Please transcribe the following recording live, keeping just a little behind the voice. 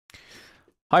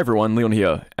Hi everyone, Leon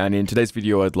here, and in today's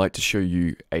video I'd like to show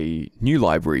you a new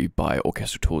library by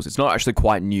Orchestral Tools. It's not actually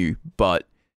quite new, but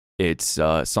it's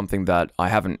something that I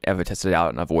haven't ever tested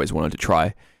out and I've always wanted to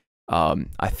try.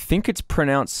 I think it's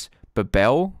pronounced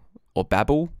Babel or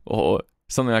Babel or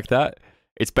something like that.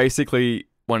 It's basically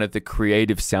one of the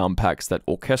creative sound packs that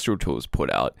Orchestral Tools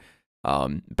put out,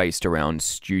 based around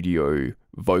studio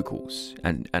vocals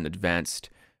and advanced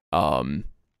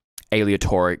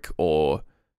aleatoric or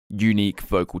unique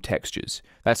vocal textures.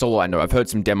 That's all I know. I've heard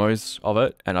some demos of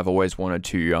it and I've always wanted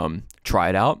to try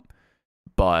it out,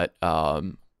 but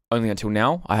only until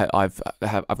now. I've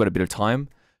got a bit of time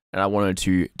and I wanted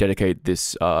to dedicate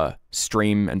this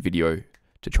stream and video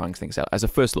to trying things out as a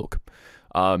first look.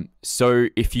 So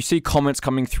if you see comments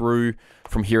coming through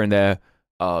from here and there,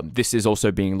 this is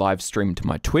also being live streamed to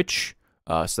my Twitch.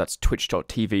 So that's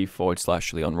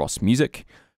twitch.tv/LeonRossMusic.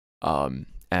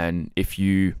 And if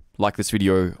you like this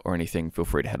video or anything, feel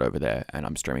free to head over there, and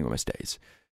I'm streaming most days.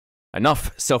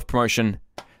 Enough self-promotion.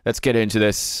 Let's get into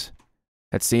this.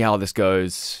 Let's see how this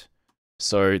goes.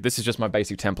 So this is just my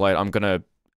basic template. I'm gonna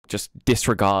just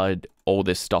disregard all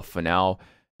this stuff for now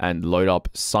and load up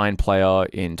Sign Player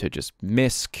into just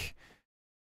MISC.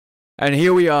 And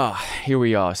here we are.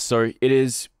 So it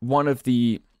is one of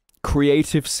the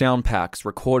creative sound packs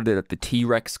recorded at the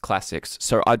T-Rex Classics.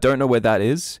 So I don't know where that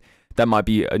is. That might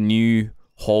be a new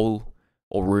hall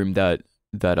or room that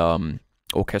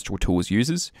Orchestral Tools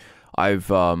uses. I've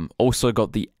also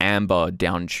got the Amber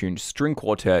down-tuned string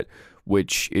quartet,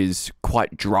 which is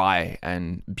quite dry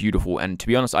and beautiful. And to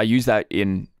be honest, I use that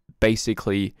in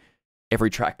basically every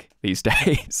track these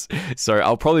days. So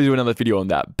I'll probably do another video on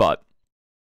that, but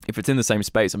if it's in the same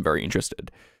space, I'm very interested.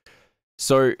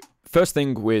 So first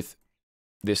thing with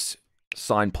this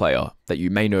Sign Player that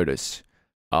you may notice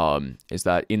is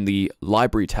that in the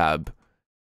library tab,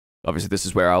 obviously this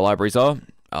is where our libraries are.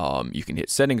 You can hit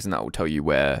settings and that will tell you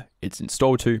where it's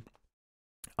installed to.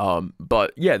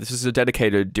 But yeah, this is a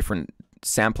dedicated different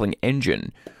sampling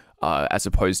engine as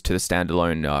opposed to the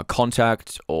standalone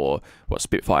Contact or what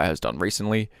Spitfire has done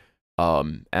recently.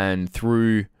 And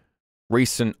through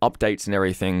recent updates and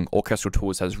everything, Orchestral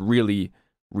Tools has really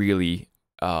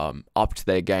upped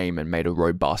their game and made a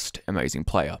robust, amazing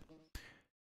player.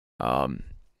 I'm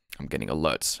getting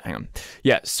alerts. Hang on.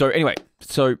 Yeah, so anyway,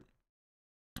 so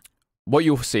what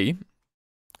you'll see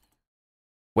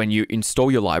when you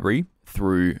install your library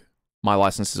through My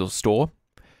Licenses or Store,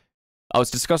 I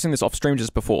was discussing this off stream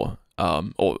just before,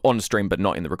 or on stream but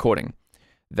not in the recording,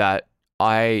 that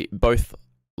I both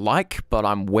like, but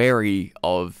I'm wary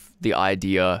of the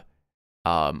idea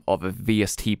of a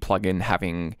VST plugin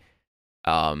having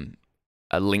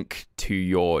a link to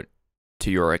your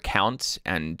account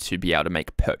and to be able to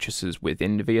make purchases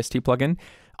within the VST plugin.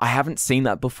 I haven't seen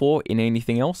that before in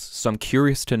anything else, so I'm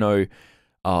curious to know.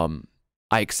 I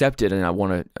accept it and I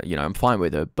want to, I'm fine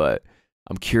with it, but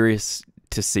I'm curious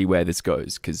to see where this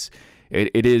goes, because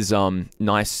it is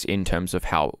nice in terms of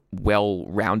how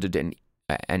well-rounded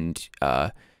and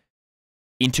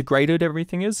integrated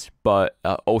everything is, but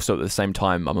also at the same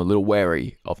time, I'm a little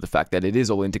wary of the fact that it is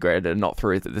all integrated and not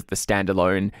through the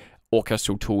standalone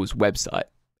Orchestral Tools website.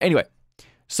 Anyway,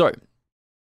 so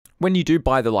when you do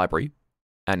buy the library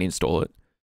and install it,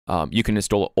 you can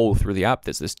install it all through the app.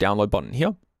 There's this download button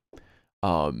here.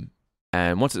 And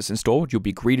once it's installed, you'll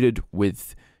be greeted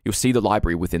with, you'll see the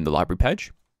library within the library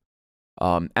page.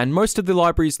 And most of the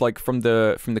libraries, like from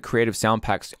the creative sound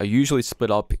packs, are usually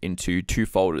split up into two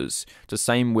folders. It's the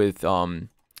same with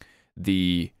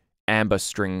the Amber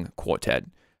string quartet.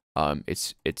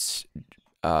 It's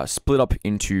split up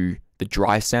into the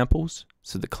dry samples,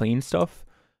 so the clean stuff,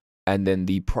 and then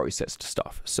the processed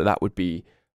stuff. So that would be,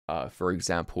 for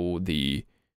example, the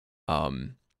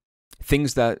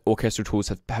things that Orchestral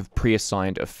Tools have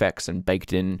pre-assigned effects and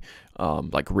baked in,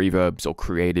 like reverbs or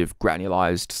creative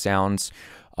granulized sounds.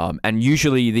 And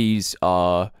usually these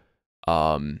are,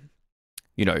 they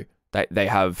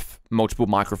have multiple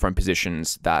microphone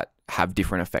positions that have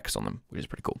different effects on them, which is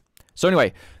pretty cool. So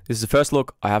anyway, this is the first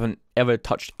look. I haven't ever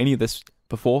touched any of this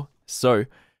before. So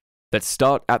let's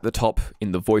start at the top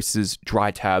in the Voices Dry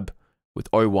tab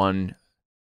with O1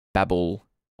 Babel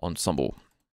Ensemble.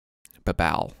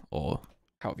 Babel, or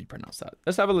however you pronounce that.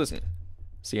 Let's have a listen.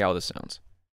 See how this sounds.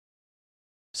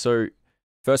 So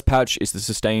first patch is the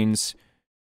sustains.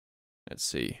 Let's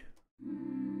see.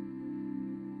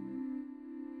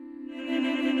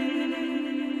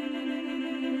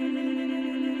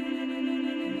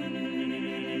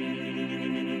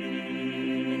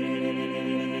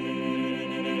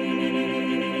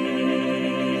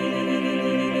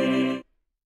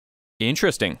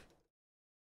 Interesting.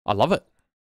 I love it.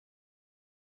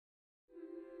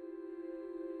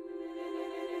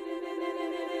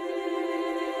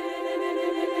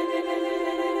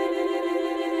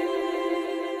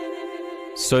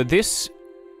 So this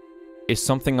is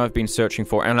something I've been searching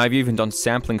for, and I've even done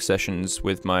sampling sessions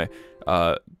with my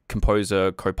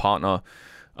composer, co-partner,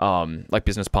 like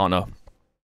business partner.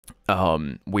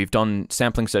 We've done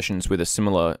sampling sessions with a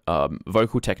similar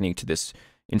vocal technique to this,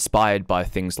 inspired by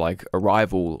things like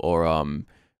Arrival or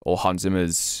Hans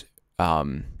Zimmer's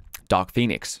Dark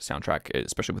Phoenix soundtrack,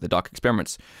 especially with the Dark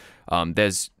Experiments.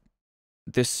 There's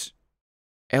this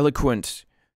eloquent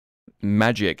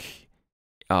magic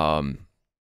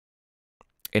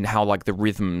in how like the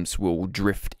rhythms will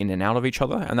drift in and out of each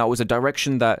other, and that was a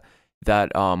direction that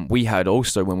we had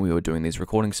also when we were doing these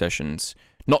recording sessions.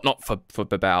 Not for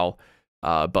Babel,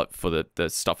 but for the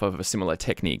stuff of a similar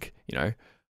technique, you know.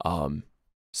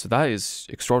 So that is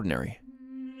extraordinary.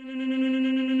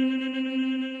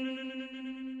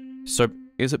 So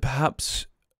is it perhaps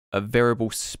a variable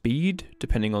speed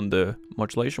depending on the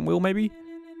modulation wheel, maybe?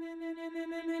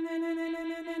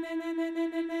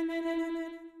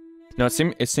 No,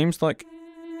 it seems like...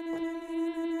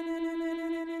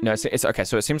 No, it's okay.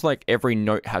 So it seems like every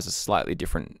note has a slightly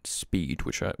different speed,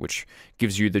 which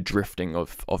gives you the drifting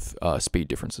of speed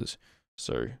differences.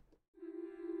 So,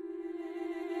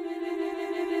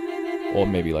 or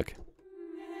maybe like...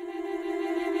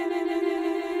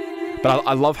 But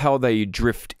I love how they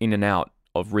drift in and out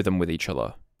of rhythm with each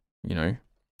other, you know?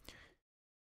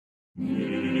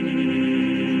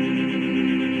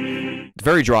 It's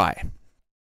very dry,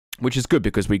 which is good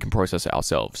because we can process it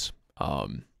ourselves.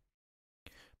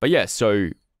 But yeah, so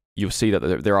you'll see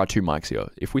that there are two mics here.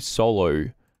 If we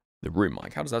solo the room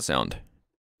mic, how does that sound?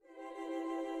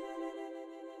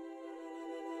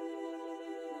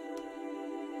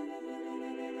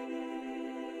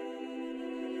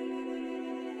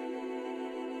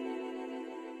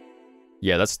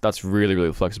 Yeah, that's really,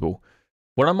 really flexible.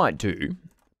 What I might do,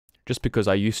 just because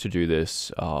I used to do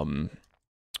this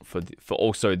for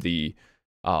also the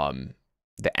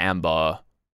Amber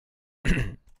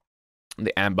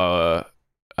the Amber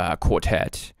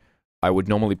quartet, I would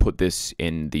normally put this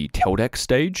in the tail deck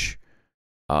stage,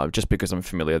 just because I'm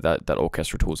familiar that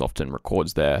Orchestral Tools often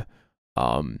records there,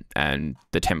 and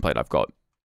the template I've got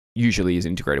usually is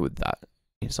integrated with that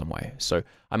in some way. So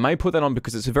I may put that on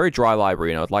because it's a very dry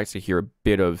library, and I'd like to hear a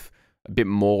bit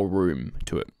more room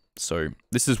to it. So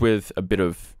this is with a bit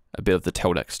of the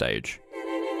tail deck stage.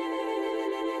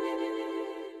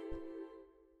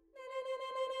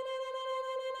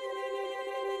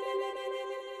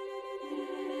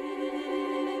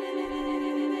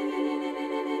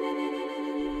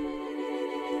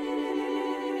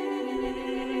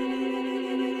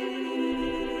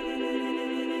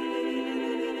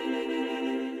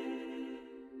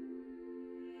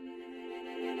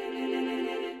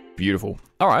 Beautiful.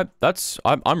 All right,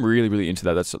 I'm really, really into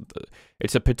that.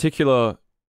 It's a particular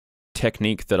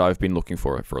technique that I've been looking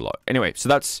for a lot. Anyway, so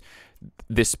that's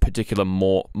this particular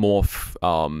morph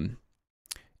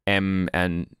M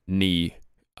and Ni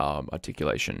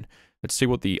articulation. Let's see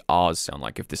what the R's sound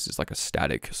like if this is like a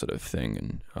static sort of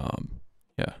thing, and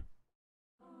yeah.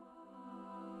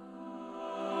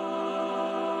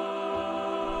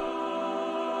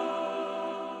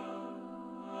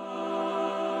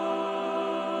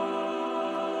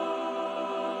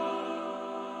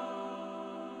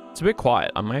 It's a bit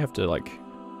quiet. I may have to like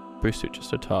boost it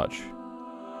just a touch.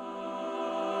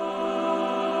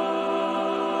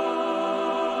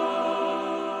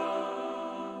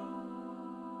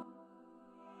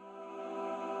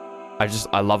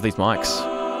 I love these mics.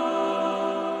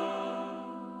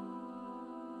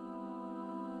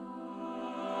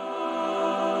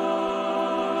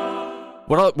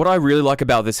 What I really like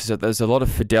about this is that there's a lot of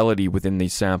fidelity within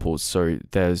these samples. So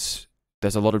there's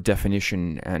a lot of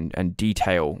definition and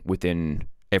detail within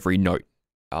every note.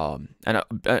 And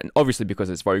obviously because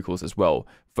it's vocals as well,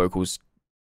 vocals,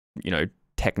 you know,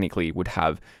 technically would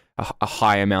have a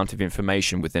high amount of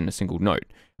information within a single note.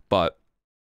 But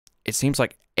it seems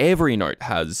like every note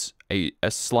has a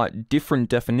slight different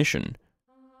definition.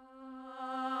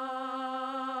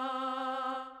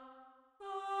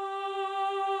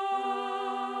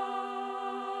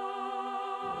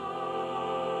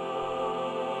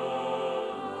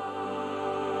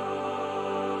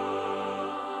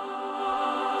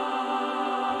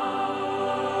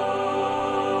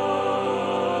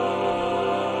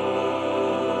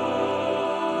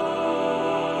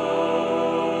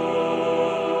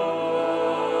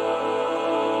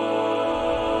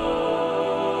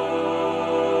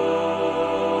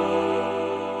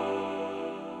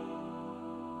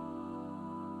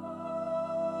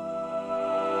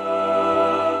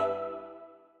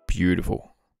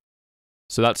 Beautiful.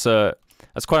 So that's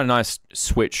quite a nice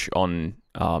switch on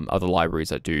other libraries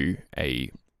that do a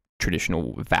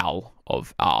traditional vowel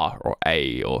of R or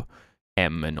A or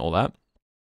M and all that.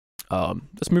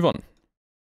 Let's move on.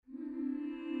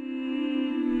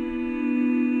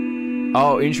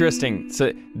 Oh, interesting.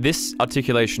 So this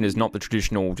articulation is not the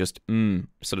traditional just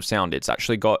sort of sound. It's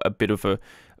actually got a bit of a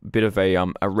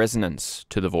resonance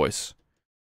to the voice.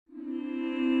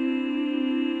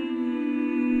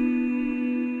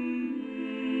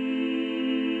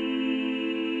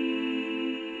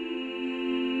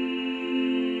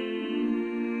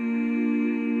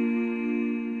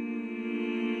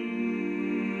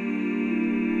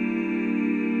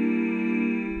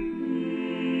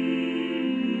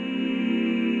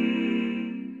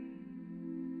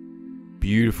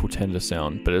 Beautiful tender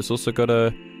sound, but it's also got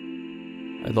a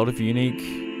lot of unique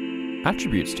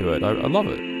attributes to it. I love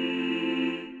it.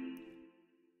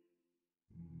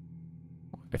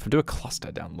 If I do a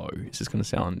cluster down low, is this going to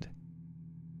sound...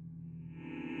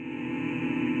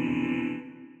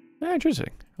 Yeah,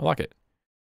 interesting. I like it.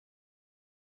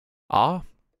 Ah?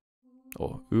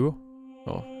 Or oo?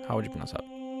 Or how would you pronounce that?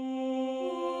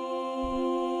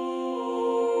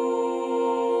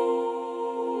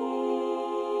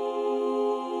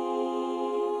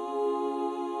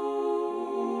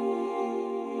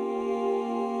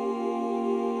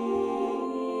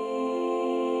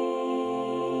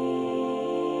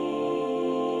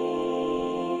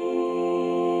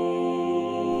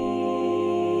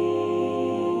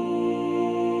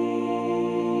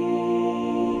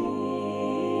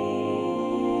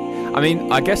 I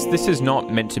mean, I guess this is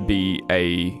not meant to be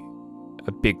a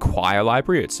big choir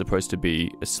library. It's supposed to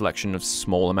be a selection of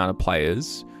small amount of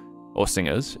players or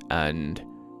singers and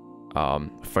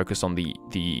focus on the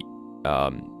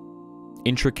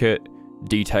intricate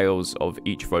details of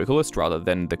each vocalist rather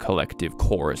than the collective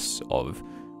chorus of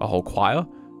a whole choir.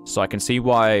 So I can see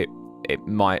why it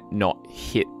might not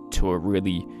hit to a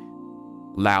really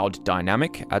loud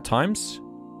dynamic at times.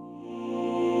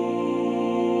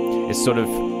 It's sort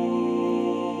of...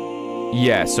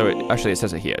 Yeah, so it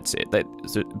says it here.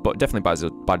 But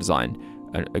definitely by design,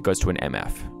 it goes to an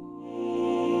MF,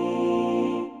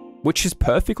 which is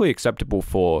perfectly acceptable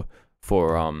for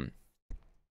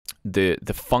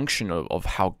the function of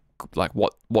how, like,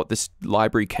 what this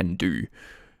library can do,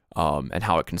 and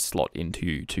how it can slot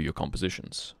into your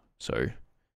compositions. So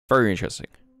very interesting.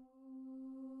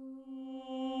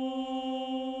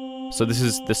 So this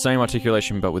is the same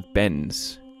articulation but with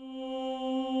bends.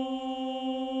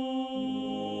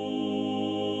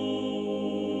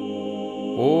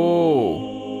 Oh.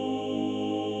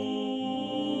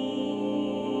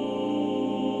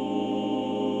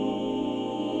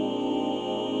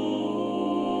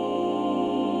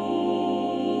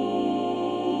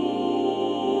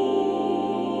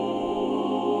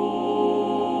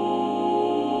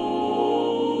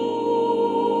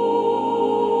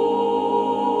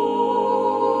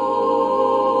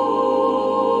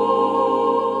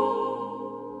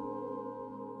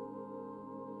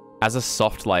 As a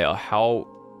soft layer, how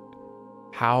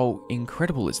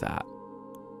incredible is that?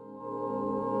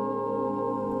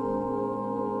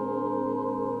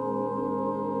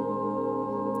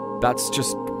 That's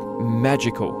just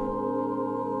magical.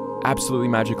 Absolutely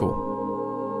magical.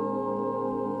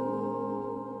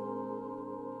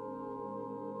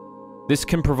 This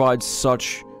can provide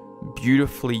such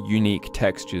beautifully unique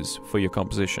textures for your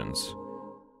compositions.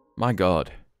 My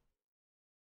God.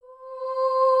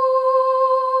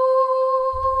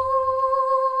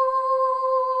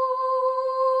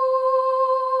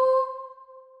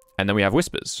 And then we have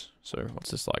whispers. So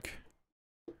what's this like?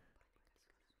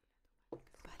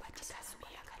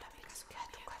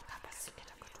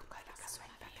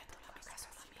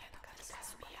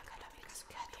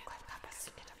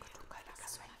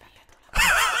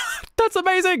 That's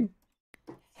amazing!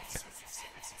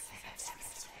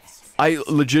 I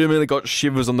legitimately got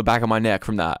shivers on the back of my neck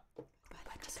from that.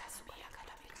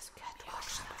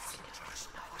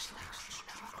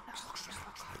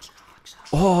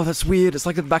 Oh, that's weird. It's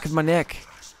like at the back of my neck.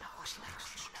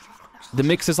 The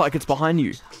mix is like it's behind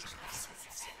you.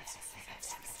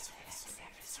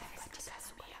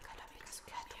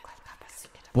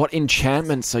 What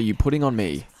enchantments are you putting on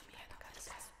me?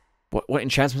 What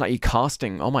enchantments are you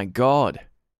casting? Oh my God.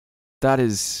 That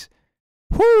is...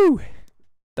 Whoo!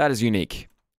 That is unique.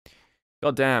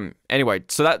 God damn. Anyway,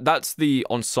 so that's the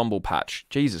ensemble patch.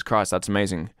 Jesus Christ, that's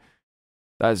amazing.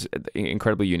 That is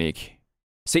incredibly unique.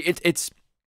 See, it's...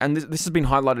 And this has been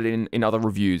highlighted in other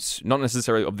reviews, not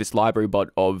necessarily of this library, but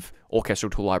of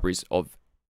orchestral tool libraries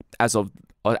as of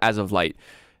late,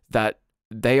 that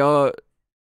they are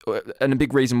and a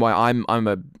big reason why I'm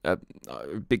a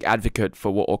big advocate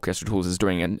for what Orchestral Tools is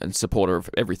doing and supporter of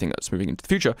everything that's moving into the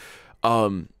future.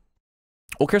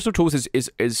 Orchestral Tools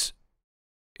is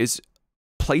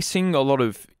placing a lot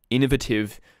of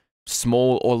innovative,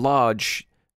 small or large,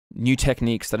 new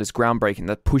techniques that is groundbreaking,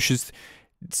 that pushes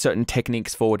certain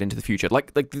techniques forward into the future,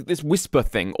 like this whisper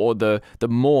thing or the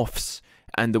morphs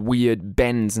and the weird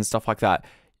bends and stuff like that.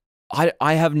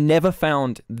 I have never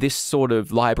found this sort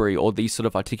of library or these sort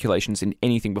of articulations in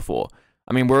anything before.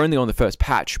 I mean, we're only on the first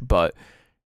patch, but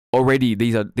already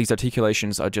these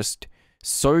articulations are just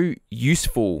so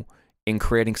useful in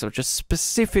creating sort of just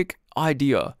specific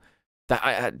idea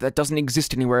that doesn't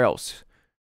exist anywhere else.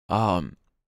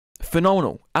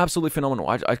 Phenomenal, absolutely phenomenal.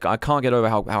 I can't get over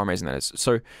how amazing that is.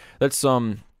 So let's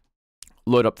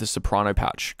load up the soprano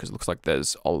patch, because it looks like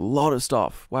there's a lot of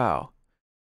stuff. Wow.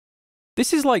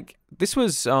 This was like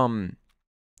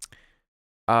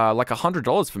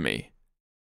 $100 for me,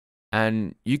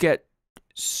 and you get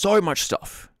so much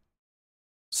stuff,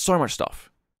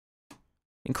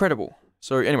 incredible.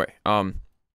 So anyway, I'm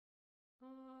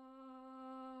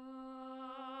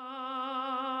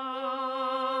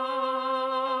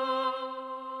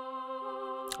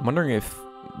wondering if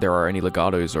there are any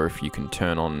legatos, or if you can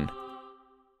turn on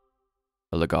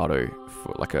a legato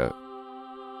for like a.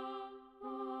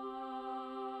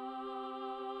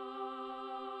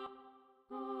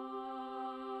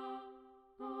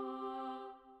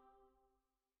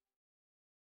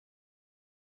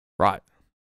 Right.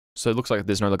 So it looks like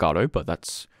there's no legato, but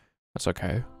that's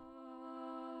okay.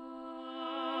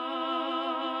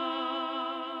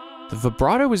 The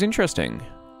vibrato was interesting,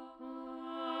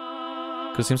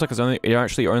 because it seems like it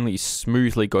actually only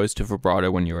smoothly goes to vibrato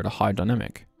when you're at a high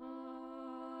dynamic.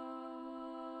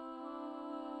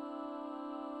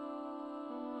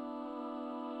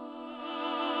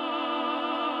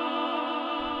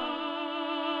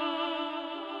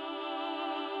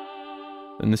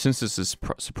 And since this is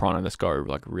soprano, let's go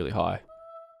like really high.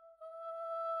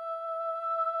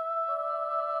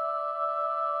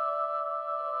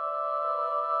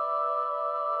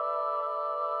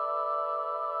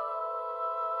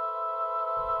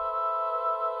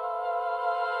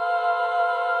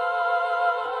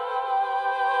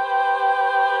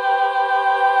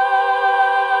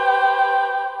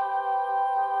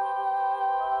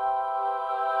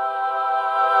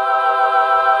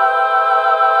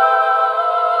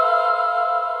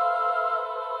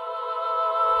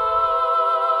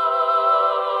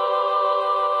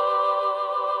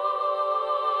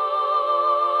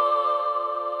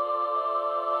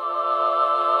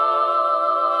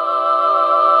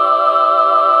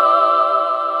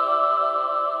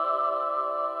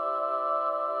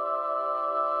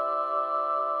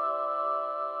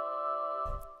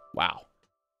 Wow.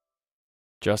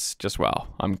 Just wow.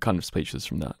 I'm kind of speechless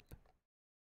from that.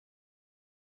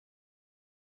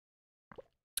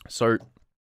 So,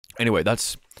 anyway,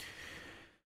 that's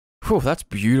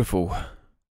beautiful.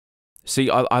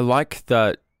 See, I like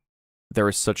that there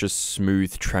is such a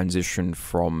smooth transition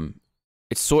from,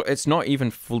 it's not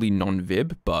even fully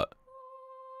non-vib, but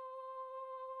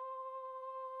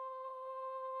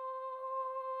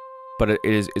it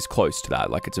is close to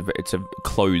that. Like it's a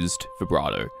closed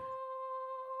vibrato.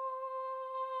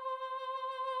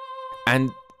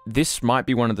 And this might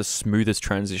be one of the smoothest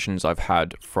transitions I've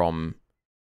had from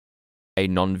a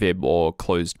non-vib or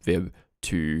closed vib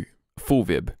to full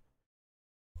vib,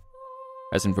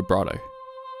 as in vibrato.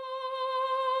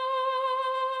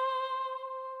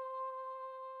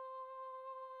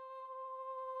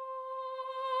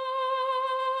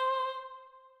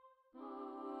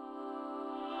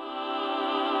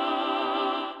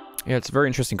 Yeah, it's very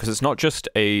interesting because it's not just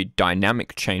a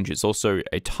dynamic change; it's also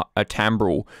a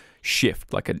timbral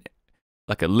shift, like a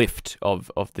lift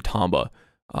of the timbre,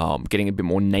 getting a bit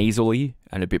more nasally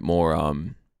and a bit more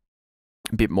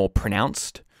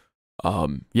pronounced.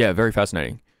 Yeah, very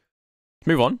fascinating. Let's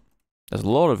move on. There's a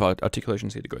lot of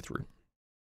articulations here to go through.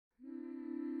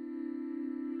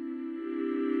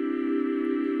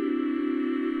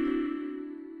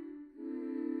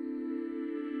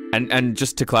 And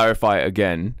just to clarify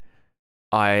again,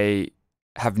 I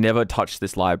have never touched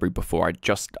this library before.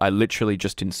 I literally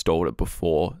just installed it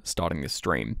before starting this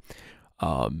stream.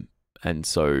 And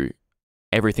so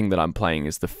everything that I'm playing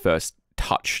is the first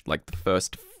touch, like the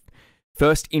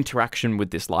first interaction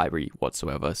with this library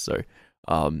whatsoever. So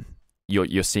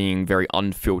you're seeing very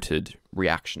unfiltered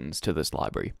reactions to this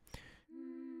library.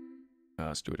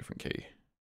 Let's do a different key.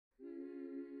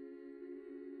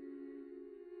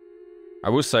 I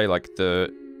will say, like,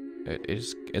 it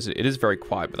is very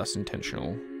quiet, but that's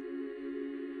intentional.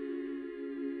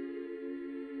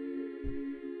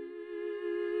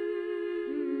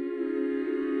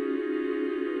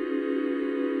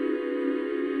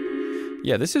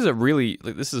 Yeah, this is a really,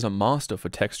 like, this is a master for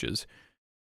textures.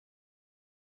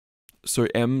 So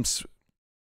M's,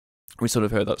 we sort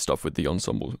of heard that stuff with the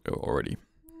ensemble already.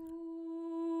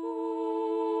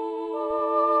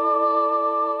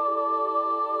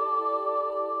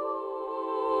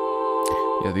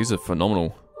 Yeah, these are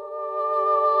phenomenal.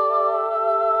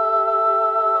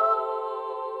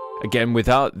 Again,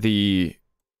 without the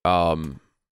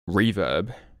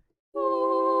reverb,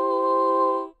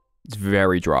 it's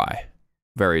very dry.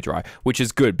 Very dry, which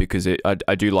is good because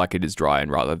I do like it as dry, and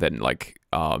rather than like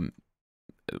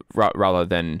rather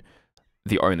than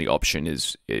the only option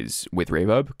is with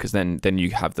reverb, because then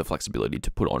you have the flexibility to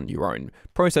put on your own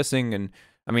processing. And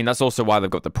I mean, that's also why they've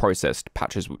got the processed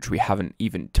patches, which we haven't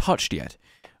even touched yet.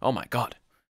 Oh my god,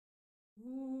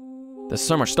 there's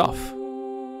so much stuff.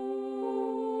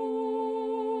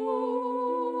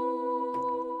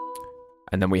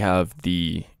 And then we have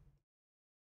the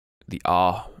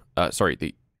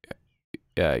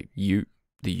U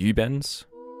bends.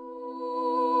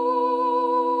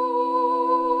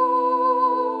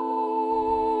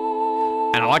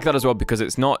 And I like that as well because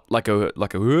it's not like a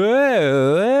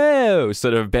whoa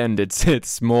sort of bend.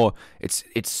 It's more, it's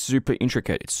super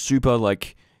intricate. It's super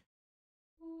like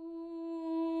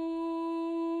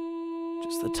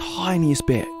just the tiniest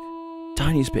bit.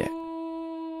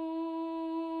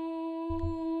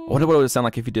 I wonder what it would sound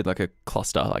like if you did like a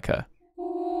cluster, like a.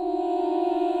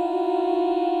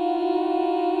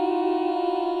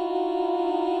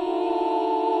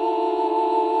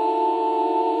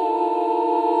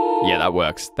 Yeah, that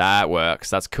works. That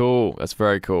works. That's cool. That's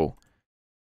very cool.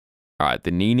 All right, the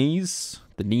knees.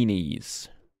 The knees.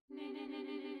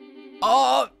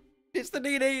 Oh, it's the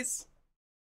knees.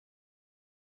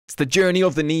 It's the journey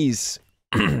of the knees.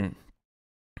 Get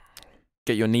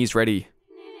your knees ready.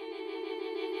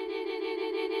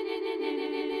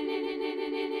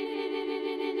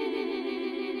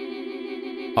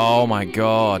 Oh my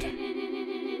god.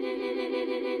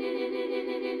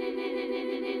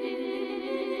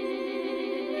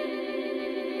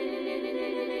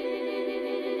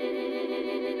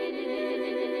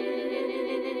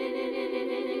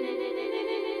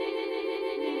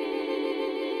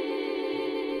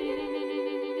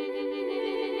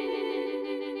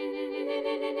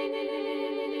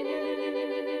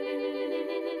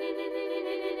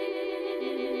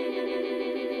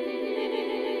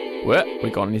 We're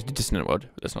gone into dissonant mode.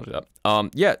 Let's not do that.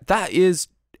 Yeah, that is.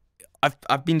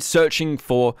 I've been searching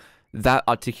for that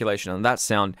articulation and that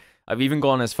sound. I've even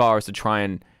gone as far as to try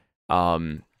and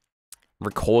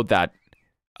record that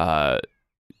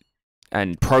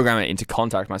and program it into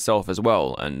Kontakt myself as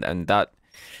well. And that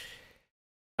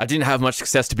I didn't have much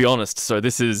success, to be honest. So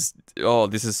this is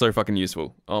so fucking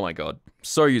useful. Oh my god,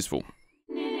 so useful.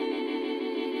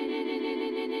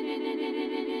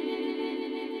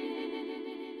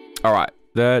 All right,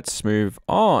 let's move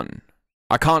on.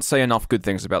 I can't say enough good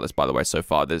things about this, by the way, so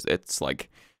far. It's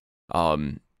like,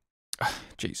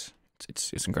 jeez,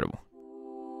 it's incredible.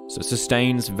 So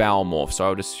sustains vowel morph. So I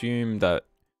would assume that.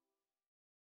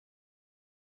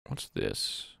 What's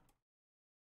this?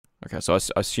 Okay, so I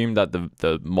assume that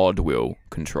the mod wheel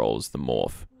controls the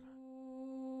morph.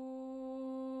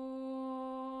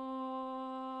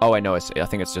 Oh, I know. I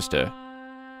think it's just a.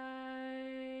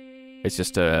 It's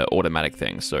just a automatic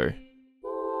thing, so.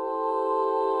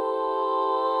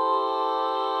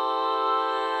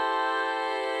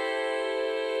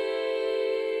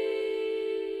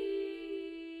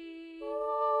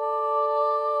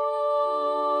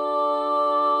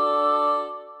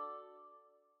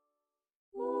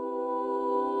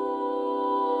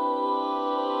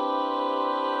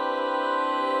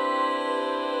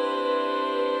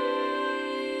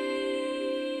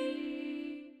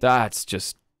 That's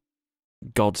just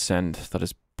godsend. That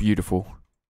is beautiful.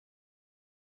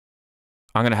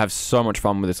 I'm gonna have so much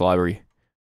fun with this library.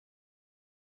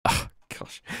 Oh,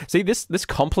 gosh. See, this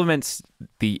complements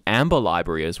the Amber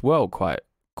library as well quite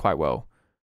well.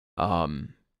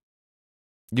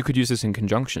 You could use this in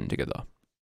conjunction together.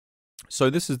 So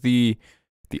this is the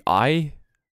I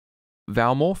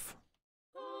vowel morph.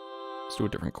 Let's do a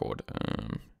different chord.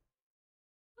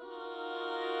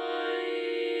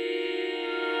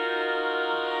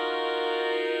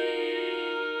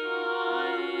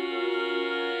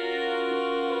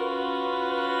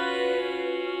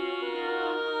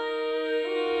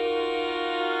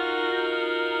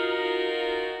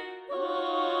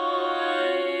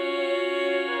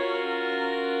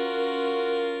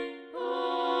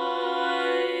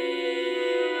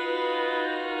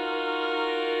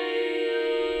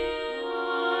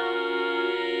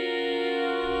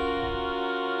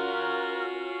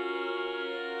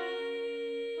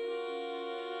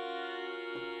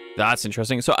 That's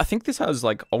interesting. So I think this has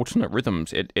like alternate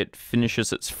rhythms. It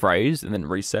finishes its phrase and then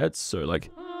resets. So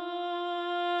like,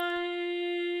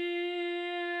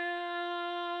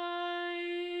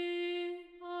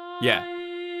 yeah.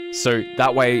 So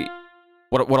that way,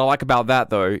 what I like about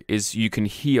that though is you can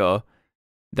hear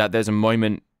that there's a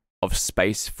moment of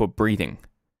space for breathing.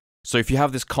 So if you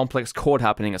have this complex chord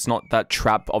happening, it's not that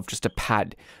trap of just a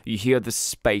pad. You hear the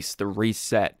space, the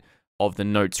reset of the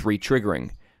notes re-triggering.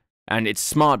 And it's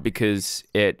smart because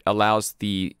it allows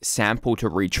the sample to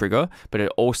re-trigger, but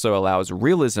it also allows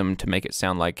realism to make it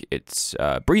sound like it's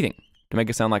breathing, to make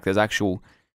it sound like there's actual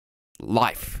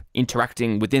life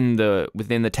interacting within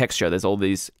the texture. There's all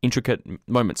these intricate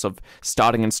moments of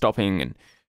starting and stopping, and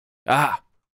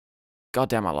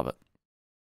goddamn, I love it.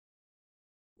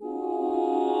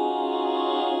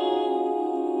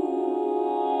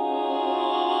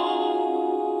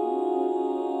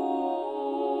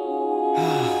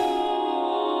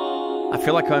 I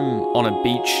feel like I'm on a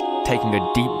beach taking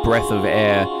a deep breath of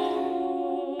air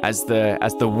as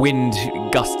the wind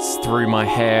gusts through my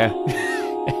hair.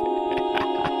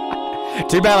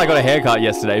 Too bad I got a haircut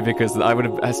yesterday because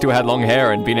I still had long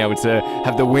hair and been able to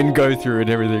have the wind go through and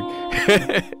everything.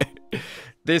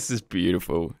 This is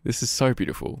beautiful. This is so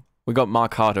beautiful. We got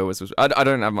marcato. I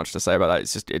don't have much to say about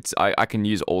that. I can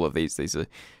use all of these. These are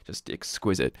just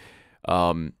exquisite.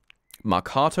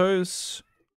 Marcatos.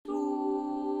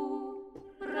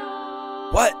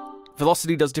 What?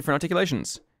 Velocity does different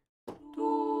articulations.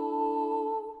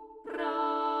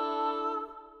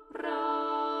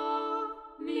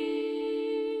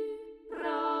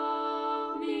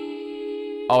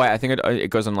 Oh wait, I think it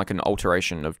goes on like an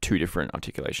alteration of 2 different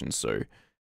articulations, so...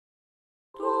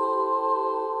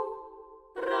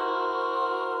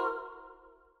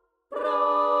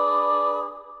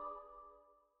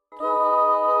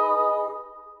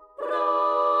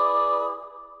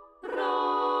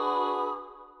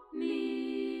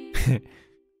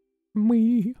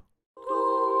 Me.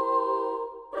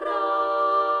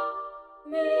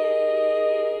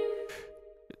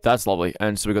 That's lovely.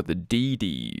 And so we got the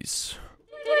DDs.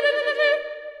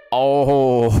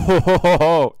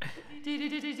 Oh.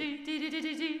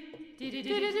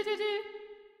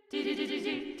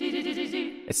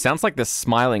 It sounds like they're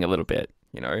smiling a little bit,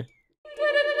 you know?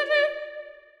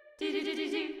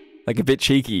 Like a bit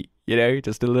cheeky, you know?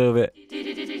 Just a little bit.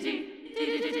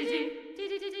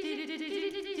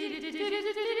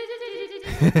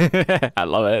 I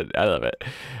love it. I love it.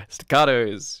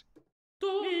 Staccatos.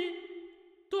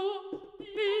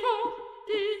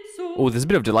 Oh, there's a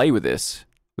bit of delay with this,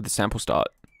 with the sample start.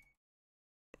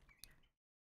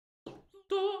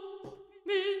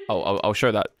 Oh, I'll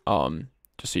show that,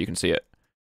 just so you can see it.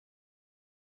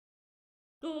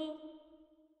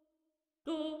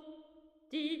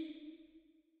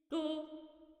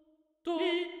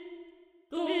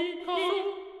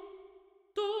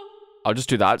 I'll just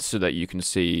do that so that you can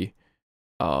see,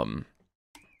 how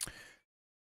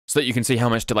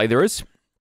much delay there is.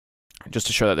 Just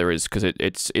to show that there is, because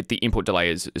the input delay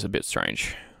is a bit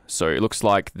strange. So it looks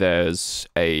like there's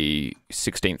a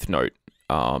 16th note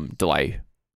delay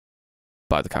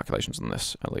by the calculations on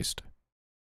this, at least.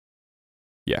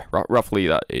 Yeah, roughly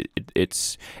that.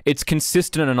 It's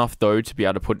consistent enough though to be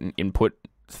able to put an input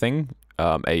thing,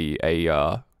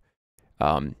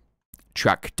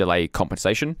 track delay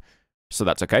compensation. So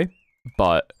that's okay.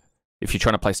 But if you're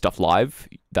trying to play stuff live,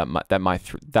 that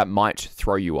might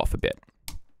throw you off a bit.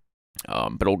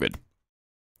 But all good.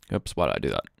 Oops, why did I do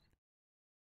that?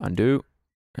 Undo.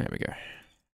 There we go.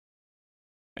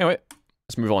 Anyway,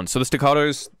 let's move on. So the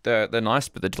staccatos, they're nice,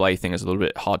 but the delay thing is a little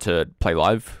bit hard to play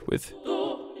live with.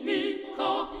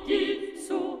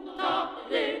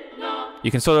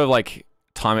 You can sort of like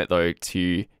time it though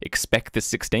to expect the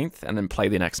 16th and then play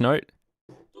the next note.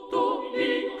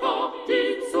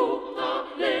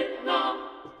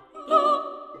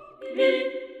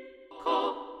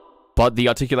 But the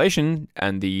articulation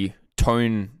and the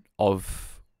tone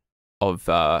of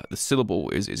the syllable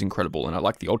is incredible, and I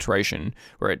like the alteration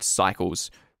where it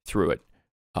cycles through it.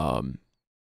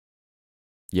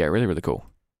 Yeah, really, really cool.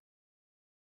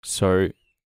 So I'm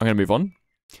gonna move on.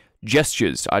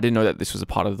 Gestures. I didn't know that this was a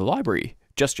part of the library.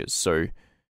 Gestures. So,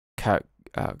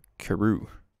 kuru.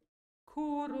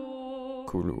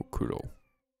 Kuro.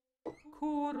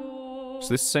 So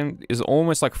this is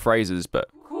almost like phrases, but.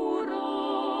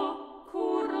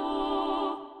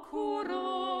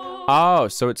 Oh,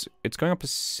 so it's going up a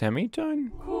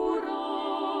semitone?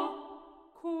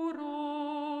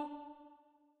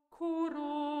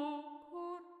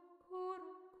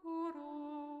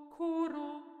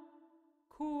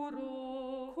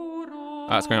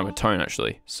 Oh, it's going up a tone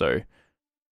actually. So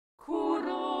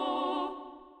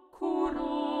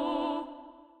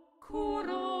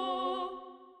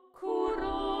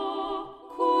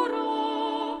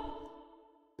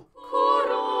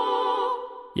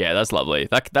Yeah, that's lovely.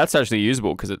 That's actually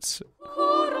usable because it's...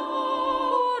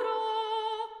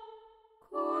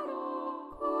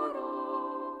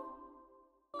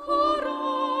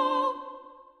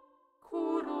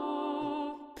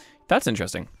 That's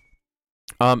interesting.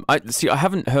 I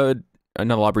haven't heard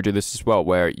another library do this as well,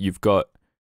 where you've got...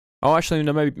 Oh, actually,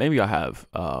 no, maybe I have.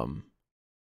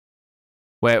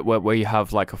 Where you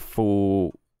have like a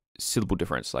full syllable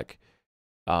difference, like,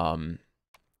 I've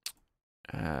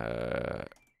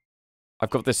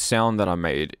got this sound that I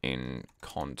made in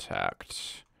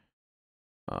Contact.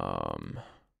 And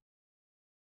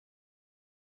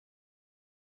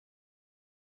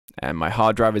my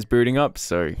hard drive is booting up,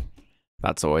 so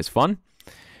that's always fun.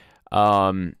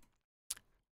 I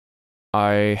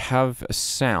have a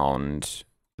sound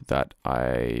that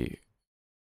I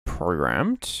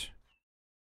programmed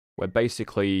where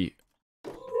basically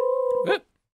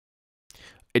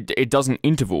it does an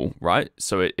interval, right?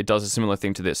 So it does a similar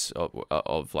thing to this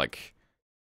of like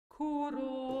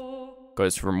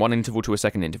goes from one interval to a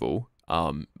second interval,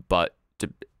 but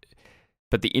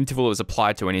the interval is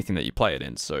applied to anything that you play it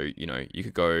in. So, you know, you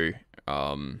could go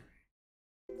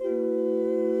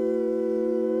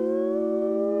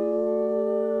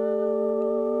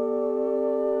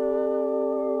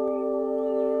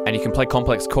and you can play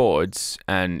complex chords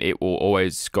and it will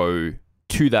always go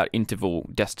to that interval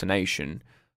destination.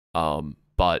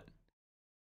 But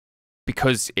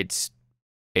because it's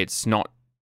not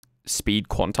speed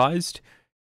quantized,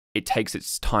 it takes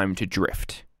its time to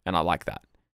drift, and I like that.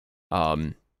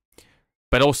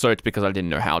 But also it's because I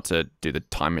didn't know how to do the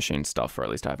time machine stuff, or at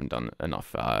least I haven't done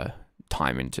enough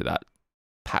time into that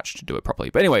patch to do it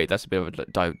properly. But anyway, that's a bit of a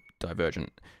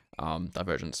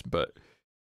divergence. But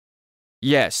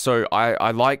yeah, so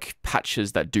I like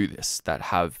patches that do this, that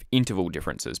have interval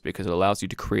differences, because it allows you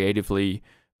to creatively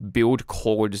build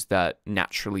chords that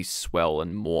naturally swell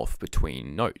and morph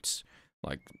between notes.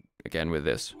 Like, again, with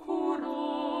this.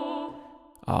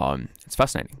 It's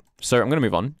fascinating. So I'm going to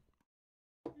move on.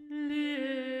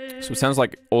 So it sounds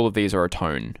like all of these are a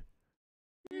tone.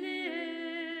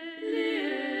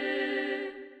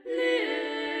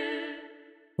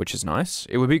 Which is nice.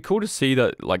 It would be cool to see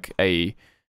that, like, a...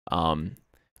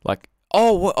 like,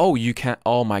 oh, you can't...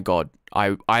 Oh, my God.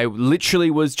 I literally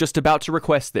was just about to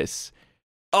request this.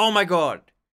 Oh, my God.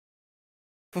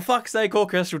 For fuck's sake,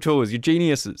 Orchestral Tools, you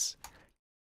geniuses.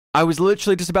 I was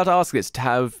literally just about to ask this, to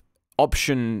have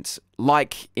options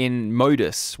like in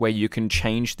Modus, where you can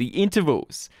change the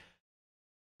intervals.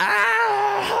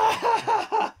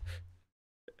 Ah!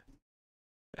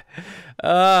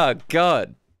 Oh,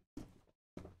 God.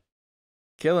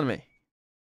 Killing me.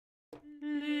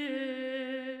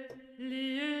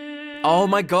 Oh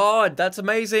my God, that's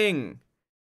amazing.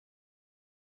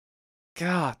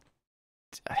 God.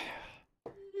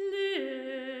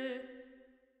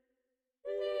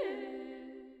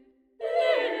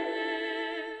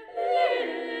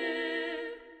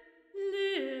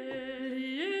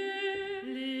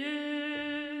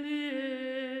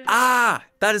 Ah,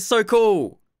 that is so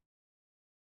cool.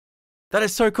 That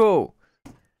is so cool.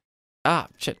 Ah,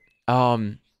 shit.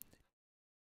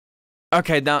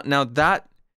 Okay, now that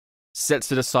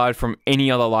sets it aside from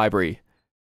any other library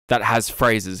that has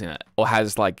phrases in it or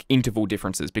has like interval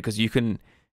differences, because you can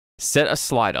set a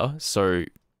slider. So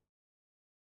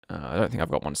I don't think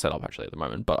I've got one set up actually at the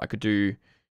moment, but I could do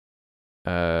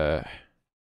all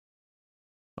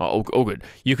good.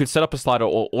 You could set up a slider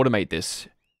or automate this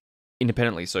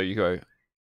independently. So you go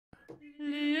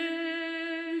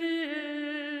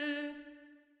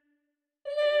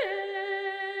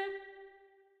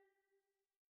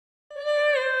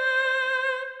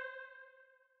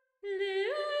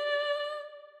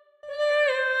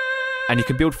and you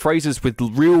can build phrases with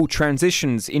real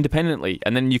transitions independently,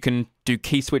 and then you can do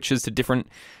key switches to different...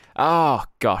 Oh,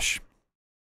 gosh.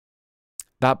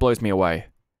 That blows me away.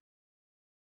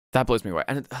 That blows me away.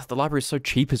 And the library is so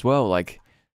cheap as well. Like,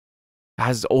 it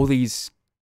has all these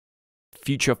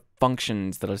future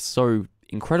functions that are so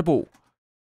incredible.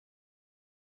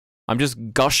 I'm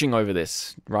just gushing over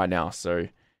this right now, so...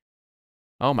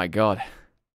 Oh my God.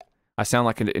 I sound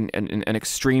like an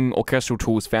extreme Orchestral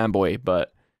Tools fanboy,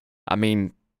 but... I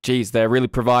mean, geez, they're really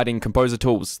providing composer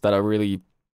tools that are really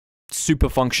super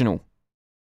functional.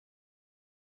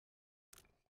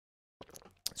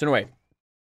 So anyway,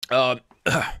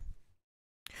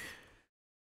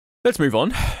 let's move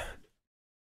on.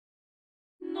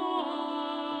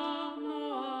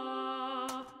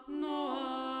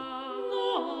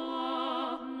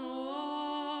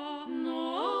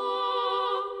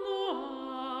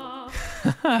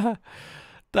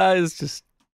 That is just...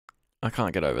 I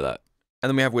can't get over that. And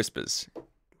then we have whispers.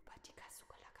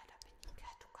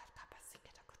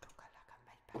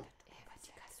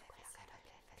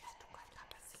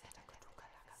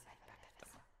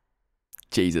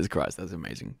 Jesus Christ, that's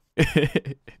amazing.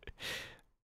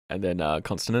 And then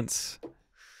consonants.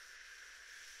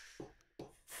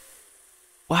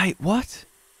 Wait, what?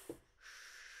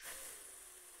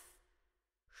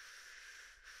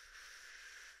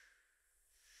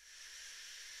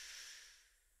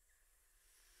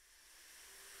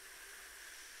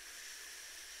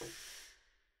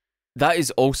 That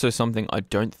is also something I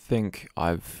don't think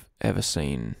I've ever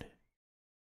seen.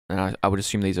 And I would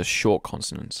assume these are short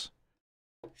consonants.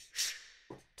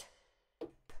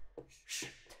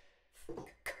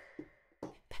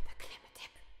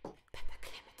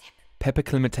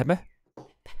 Pepperklimatebe?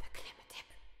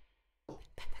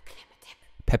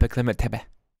 Pepperklimatebe.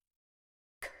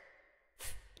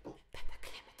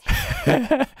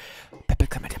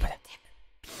 Pepperklimatebe.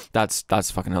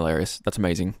 That's fucking hilarious. That's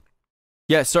amazing.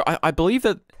 Yeah, so I believe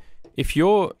that if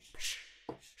you're...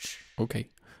 Okay.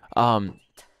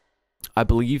 I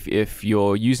believe if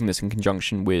you're using this in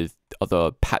conjunction with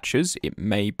other patches, it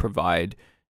may provide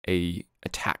a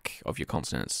attack of your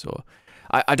consonants. Or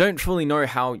I don't fully know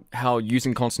how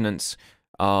using consonants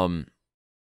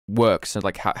works and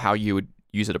like how you would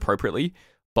use it appropriately,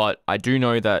 but I do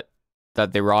know that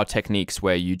there are techniques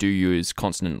where you do use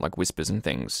consonant like whispers and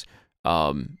things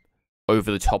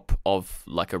over the top of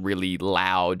like a really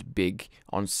loud big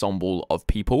ensemble of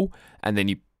people, and then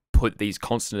you put these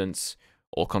consonants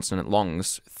or consonant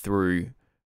longs through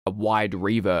a wide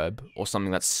reverb or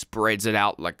something that spreads it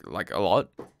out like a lot.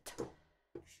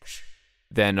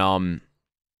 Then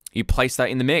you place that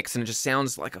in the mix and it just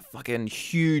sounds like a fucking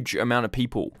huge amount of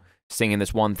people singing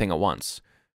this one thing at once.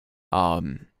 I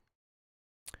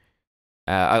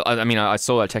mean, I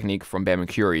saw that technique from Bear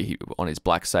Mercury on his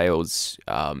Black Sails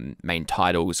main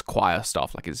titles choir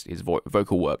stuff, like his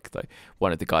vocal work.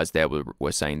 One of the guys there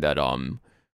were saying that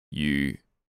you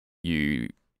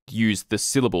use the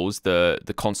syllables,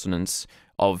 the consonants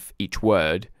of each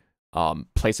word,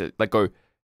 place it, like go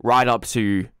right up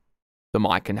to the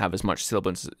mic and have as much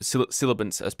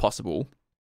sibilance as possible,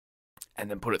 and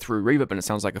then put it through reverb, and it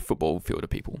sounds like a football field of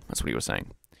people. That's what he was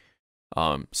saying.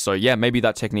 So yeah, maybe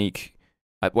that technique,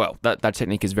 that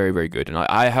technique is very, very good, and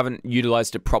I haven't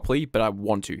utilized it properly, but I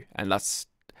want to, and this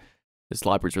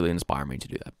library is really inspiring me to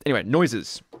do that. Anyway,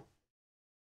 noises.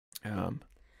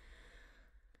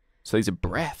 So these are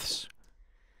breaths.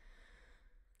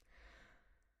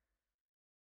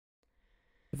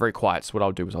 They're very quiet, so what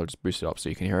I'll do is I'll just boost it up so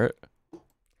you can hear it.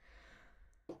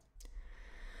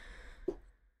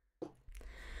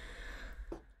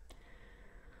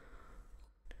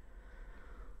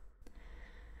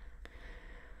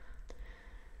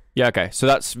 Yeah, okay. So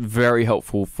that's very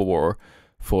helpful for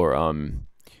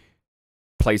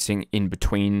placing in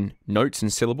between notes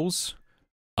and syllables.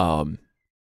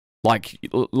 Like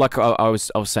I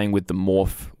was saying with the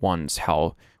morph ones,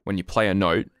 how when you play a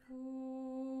note,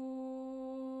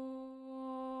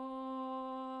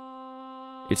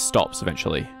 it stops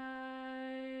eventually.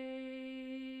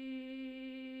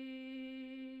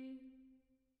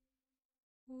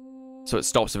 So it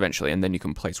stops eventually, and then you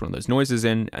can place one of those noises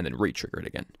in, and then re-trigger it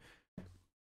again.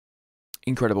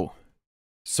 Incredible.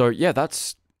 So yeah,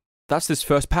 that's this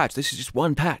first patch. This is just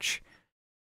one patch.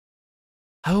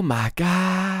 Oh my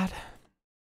god.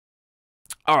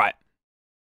 All right.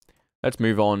 Let's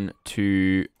move on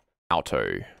to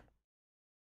alto.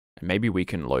 And maybe we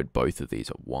can load both of these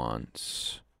at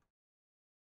once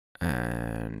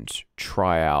and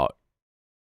try out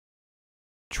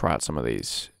some of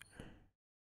these.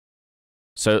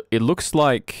 So it looks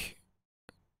like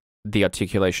the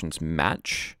articulations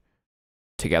match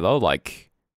together,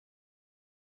 like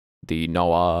the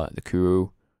Noah, the Kuru,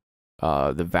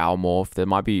 the vowel morph. There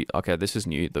might be, okay, this is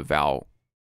new, the vowel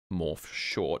morph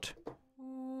short.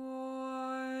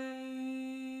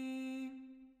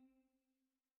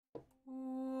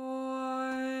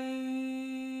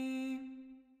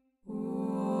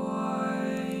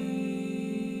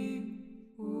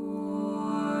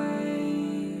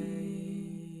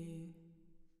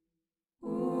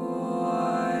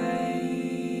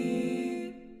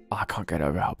 I can't get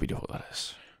over how beautiful that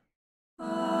is.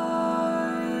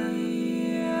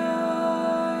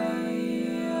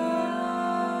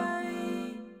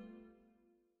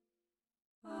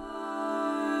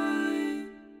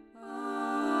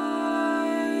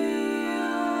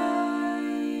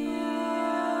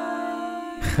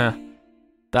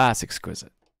 That's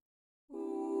exquisite.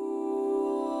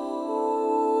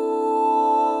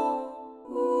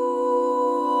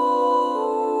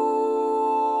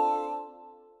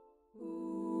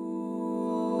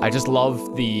 I just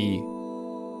love the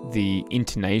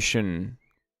intonation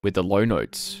with the low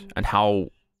notes and how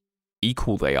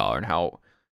equal they are, and how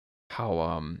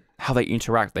how they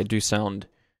interact. They do sound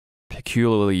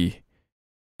peculiarly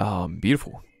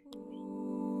beautiful.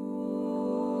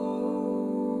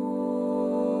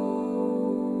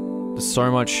 There's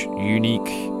so much unique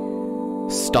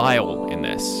style in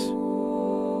this.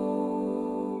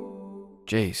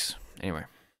 Jeez. Anyway.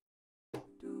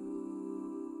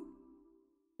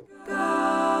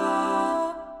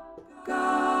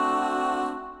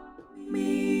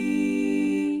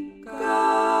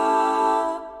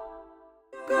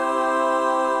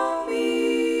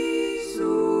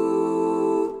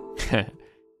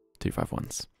 Two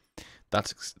 5/1s.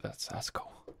 That's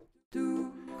cool.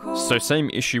 So same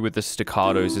issue with the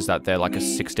staccatos is that they're like a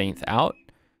 16th out.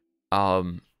 I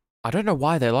don't know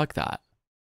why they're like that.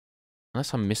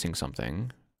 Unless I'm missing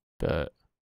something, but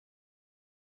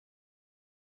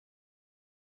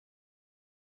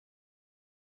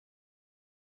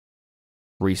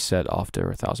reset after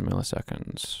 1,000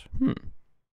 milliseconds.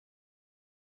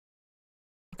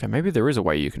 Okay, maybe there is a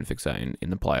way you can fix that in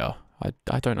the player.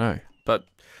 I don't know. But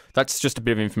that's just a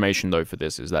bit of information though for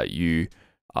this, is that you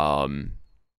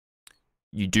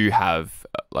do have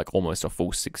like almost a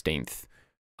full 16th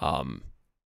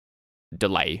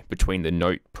delay between the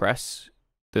note press,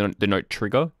 the note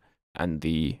trigger, and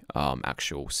the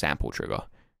actual sample trigger.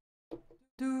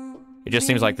 It just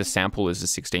seems like the sample is the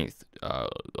 16th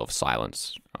of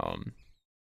silence.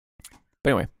 But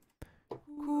anyway,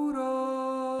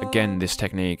 again, this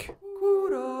technique.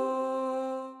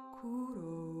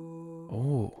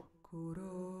 Oh.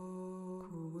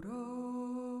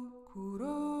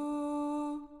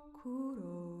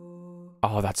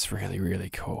 Oh, that's really, really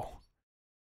cool.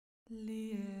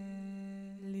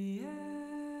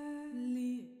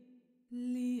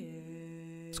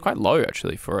 It's quite low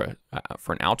actually for an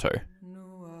alto.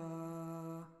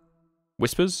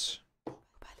 Whispers.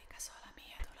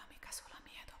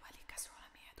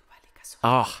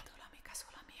 Ah,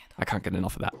 I can't get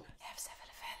enough of that.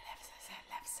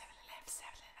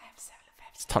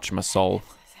 It's touching my soul.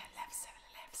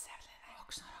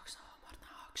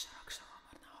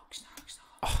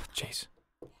 Oh, jeez.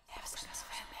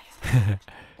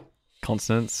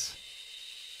 Consonants.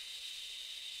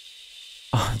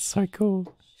 Oh, it's so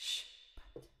cool.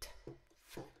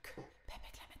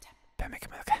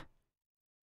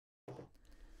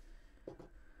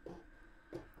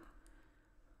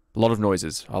 A lot of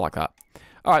noises. I like that.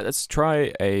 All right, let's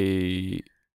try a.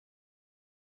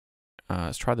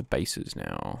 Let's try the basses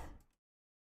now.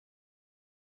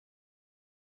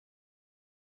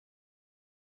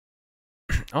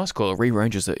 Oh, that's cool. It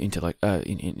rearranges it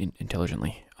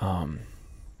intelligently. All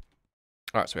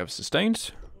right, so we have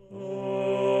sustained.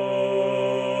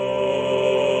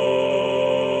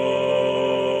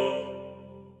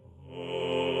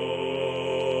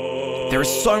 There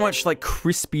is so much like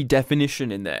crispy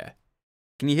definition in there.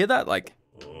 Can you hear that? Like.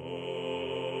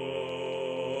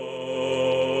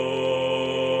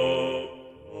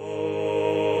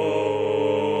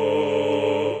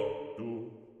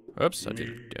 Oops, I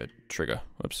did a trigger.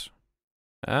 Whoops.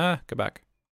 Ah, go back.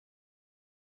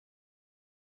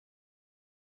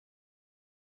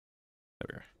 There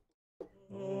we go.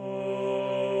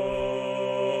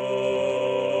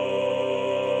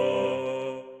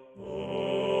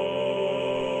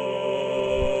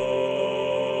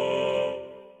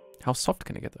 How soft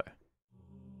can it get though?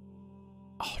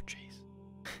 Oh, jeez.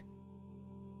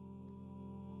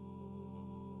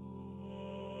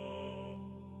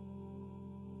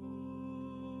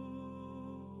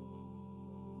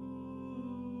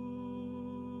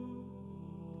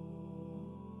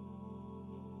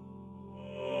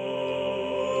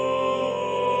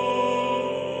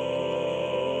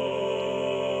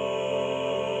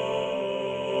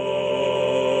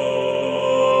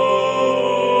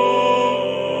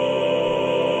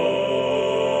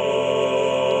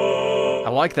 I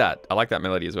like that. I like that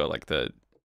melody as well. Like the.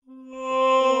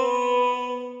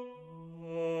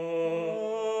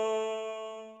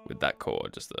 With that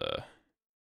chord, just the.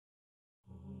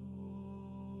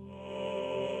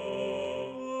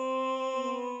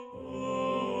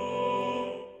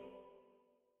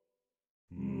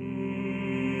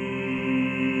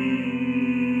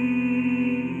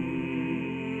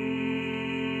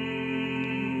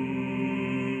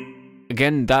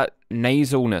 Again, that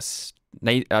nasalness.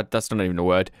 That's not even a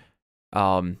word.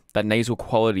 That nasal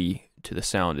quality to the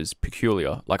sound is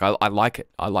peculiar. Like I like it.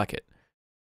 I like it.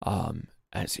 And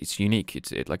it's unique.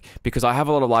 It's like because I have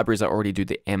a lot of libraries that already do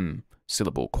the M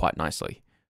syllable quite nicely.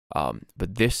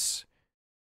 But this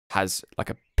has like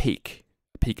a peak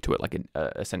to it, like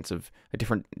a sense of a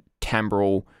different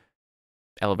timbral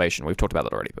elevation. We've talked about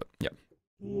that already, but yeah.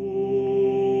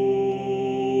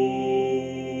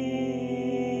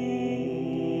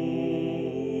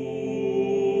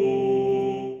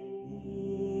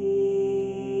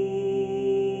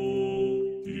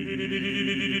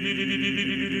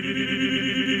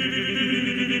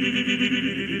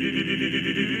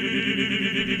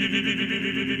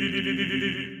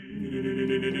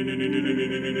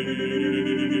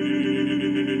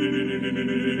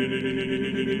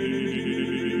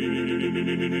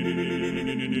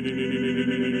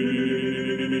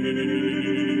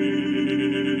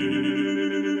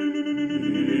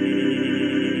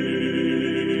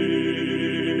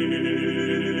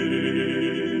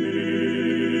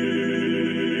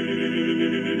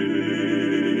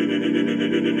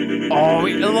 Oh,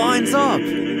 it lines up!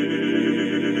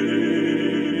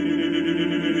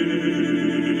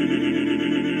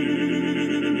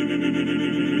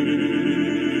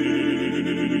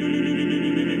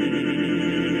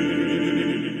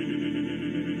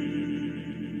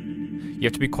 You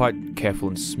have to be quite careful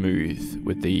and smooth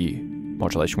with the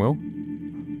modulation wheel.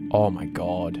 Oh my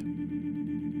god.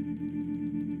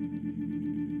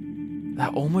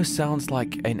 That almost sounds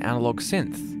like an analog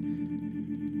synth.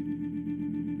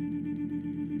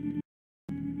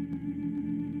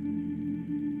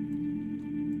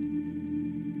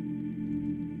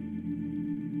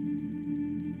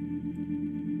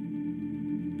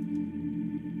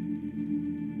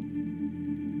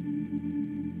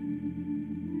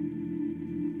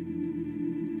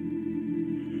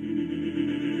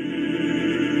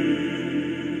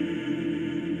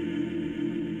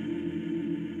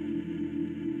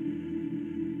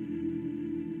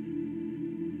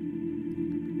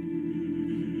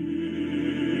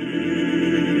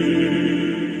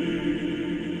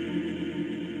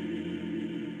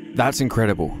 That's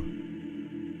incredible.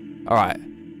 All right.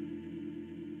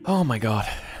 Oh my god.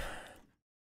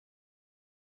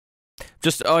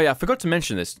 Oh yeah, I forgot to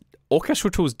mention this.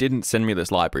 Orchestral Tools didn't send me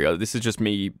this library. This is just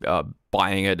me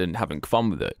buying it and having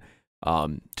fun with it.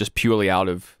 Just purely out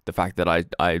of the fact that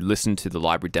I listened to the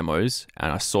library demos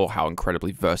and I saw how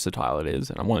incredibly versatile it is,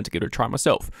 and I wanted to give it a try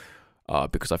myself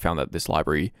because I found that this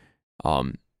library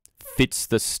fits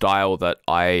the style that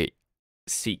I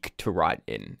seek to write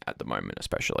in at the moment,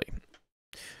 especially.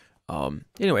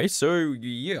 Anyway, so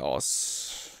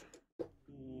yes.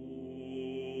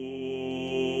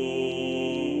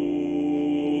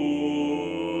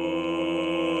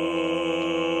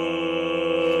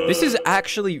 This is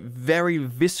actually very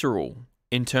visceral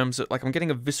in terms of, like, I'm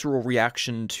getting a visceral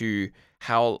reaction to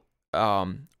how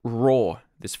raw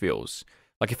this feels.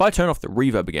 Like, if I turn off the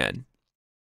reverb again,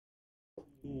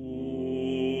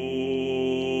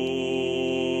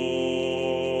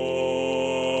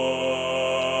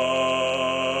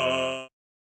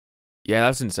 yeah,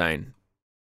 that's insane.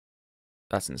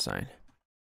 That's insane.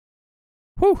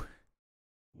 Whew.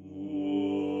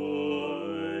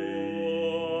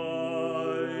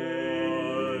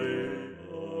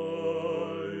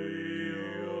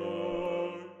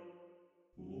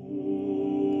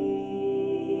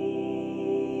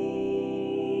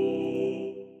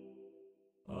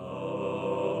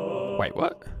 Wait,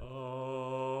 what?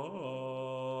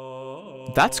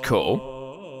 That's cool.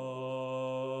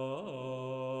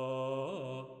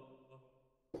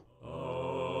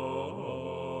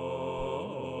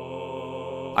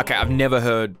 Okay, I've never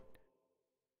heard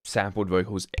sampled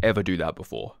vocals ever do that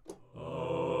before.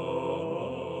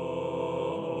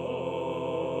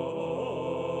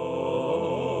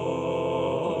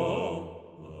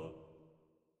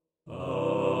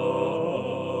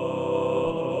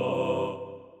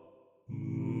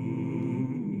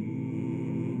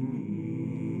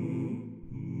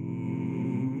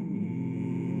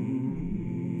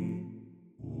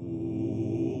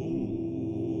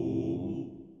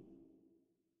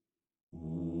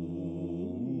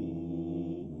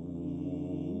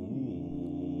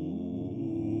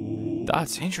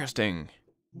 That's interesting.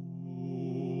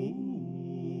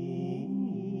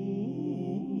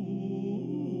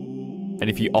 And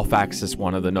if you off-axis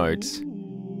one of the notes,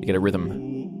 you get a rhythm.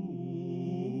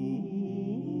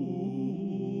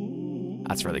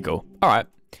 That's really cool. All right.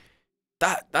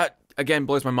 That again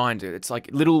blows my mind, dude. It's like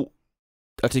little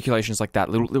articulations like that,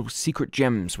 little secret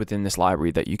gems within this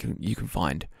library that you can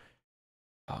find.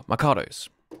 Mikados.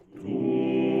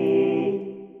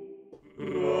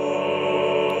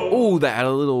 Oh, that had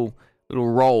a little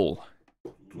roll.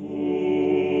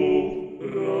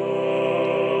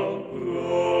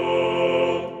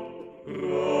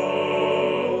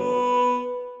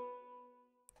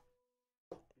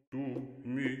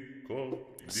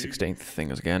 $16th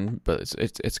thing again, but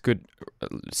it's good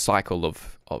cycle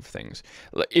of things.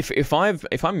 If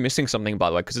I'm missing something, by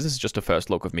the way, because this is just a first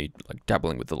look of me like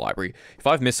dabbling with the library. If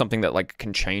I've missed something that like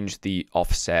can change the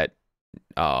offset,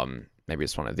 maybe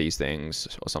it's one of these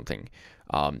things or something,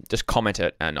 just comment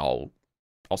it and I'll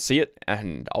see it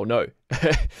and I'll know.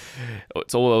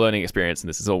 It's all a learning experience and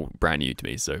this is all brand new to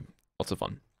me, so lots of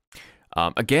fun.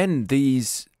 Again,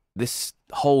 this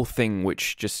whole thing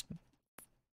which just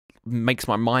makes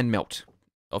my mind melt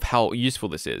of how useful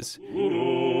this is.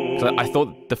 So I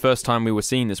thought the first time we were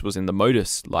seeing this was in the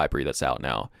Modus library that's out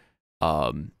now,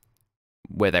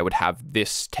 where they would have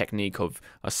this technique of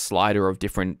a slider of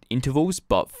different intervals,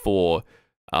 but for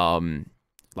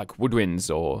like woodwinds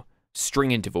or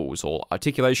string intervals or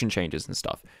articulation changes and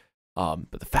stuff.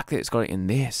 But the fact that it's got it in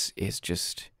this is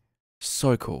just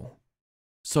so cool.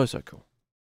 So cool.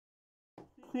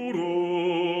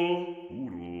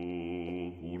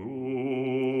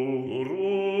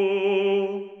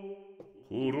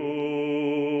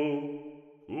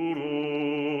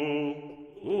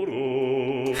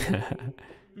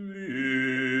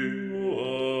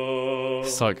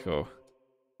 So cool.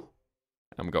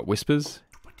 And we got whispers.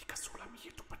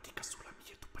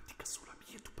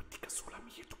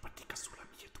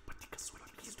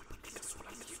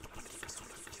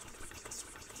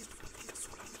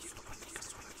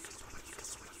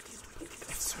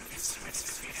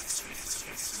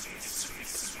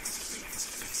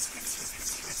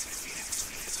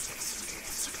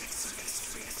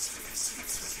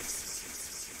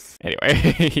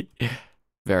 Anyway,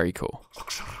 very cool.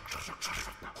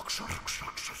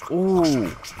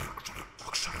 Ooh.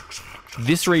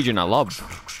 This region I love.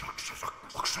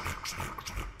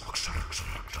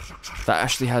 That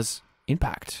actually has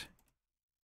impact.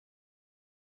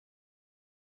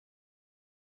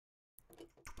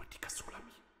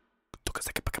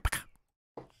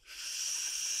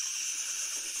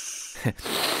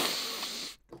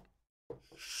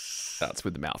 That's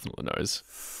with the mouth, not the nose.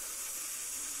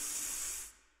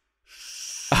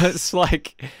 It's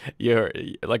like you're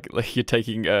you're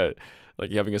taking like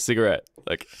you're having a cigarette.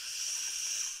 Like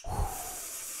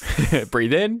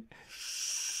breathe in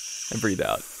and breathe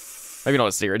out. Maybe not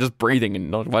a cigarette, just breathing, and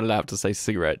not, why did I have to say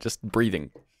cigarette? Just breathing.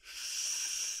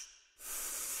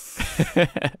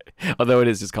 Although it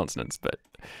is just consonants, but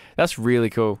that's really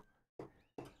cool.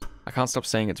 I can't stop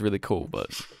saying it's really cool, but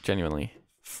genuinely.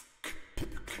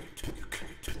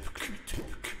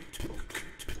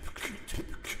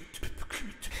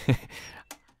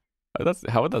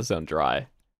 How would that sound dry?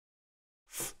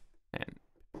 Man.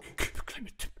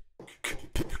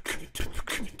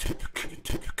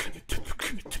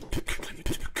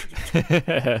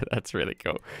 That's really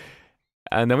cool.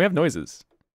 And then we have noises.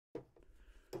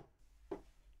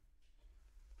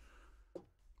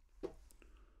 A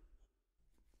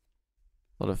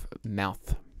lot of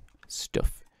mouth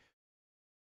stuff.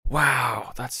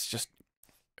 Wow, that's just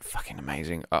fucking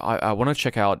amazing. I want to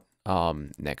check out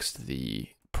next the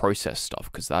process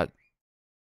stuff, because there's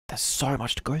so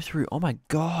much to go through. Oh my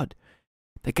god,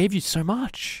 they gave you so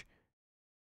much.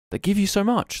 They give you so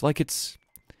much. Like, it's,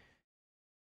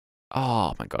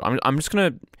 oh my god. I'm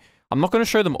not gonna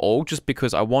show them all, just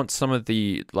because I want some of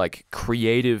the like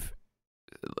creative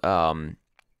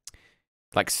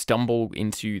like stumble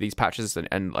into these patches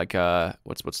and like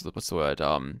what's the word,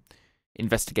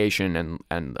 investigation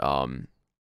and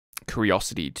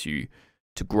curiosity to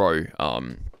grow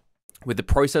with the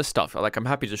process stuff. Like, I'm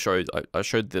happy to show, I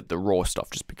showed the raw stuff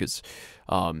just because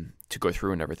to go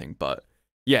through and everything. But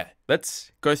yeah,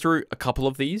 let's go through a couple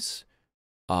of these,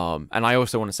 and I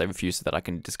also want to save a few so that I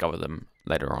can discover them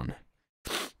later on.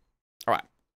 All right.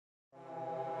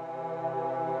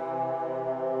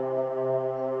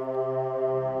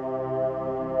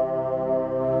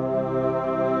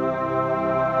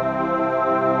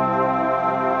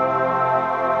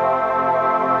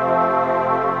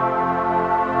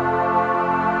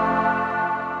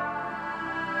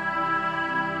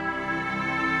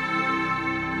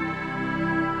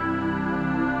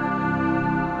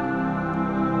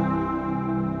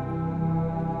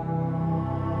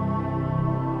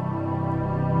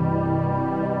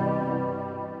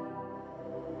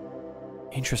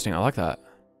 Interesting, I like that.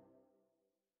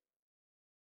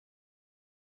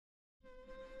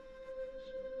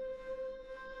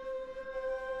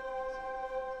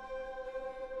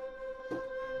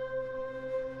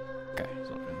 Okay, it's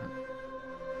not doing that.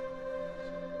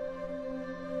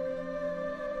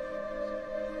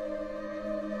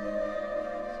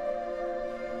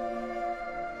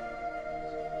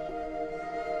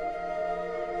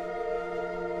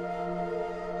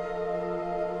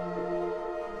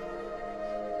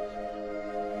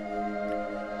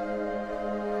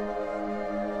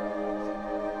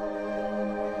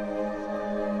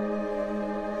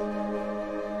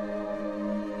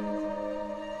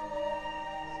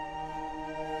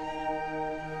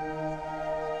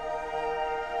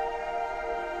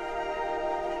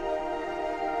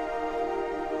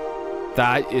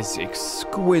 That is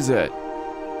exquisite.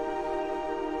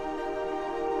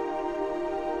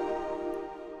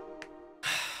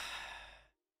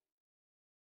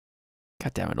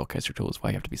 God damn it, Orchestral Tools, why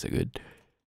you have to be so good?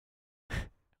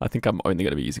 I think I'm only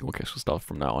going to be using orchestral stuff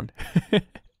from now on.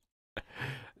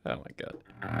 Oh my god.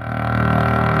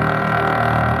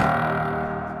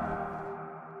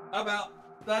 I'm out.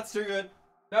 That's too good.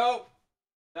 No.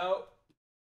 No.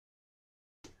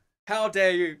 How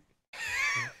dare you?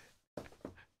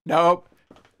 Nope.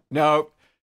 Nope.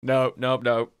 Nope. Nope.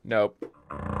 Nope. Nope.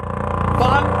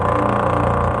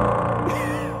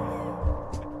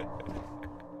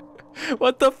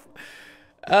 What the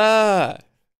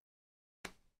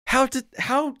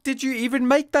how did you even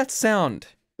make that sound?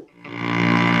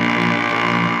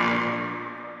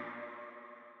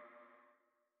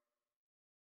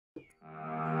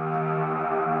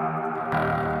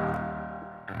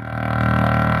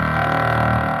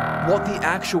 What the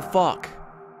actual fuck?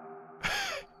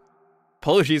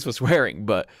 Apologies for swearing,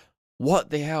 but what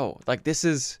the hell? Like, this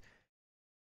is...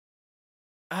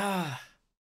 That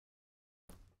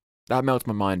melts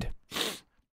my mind.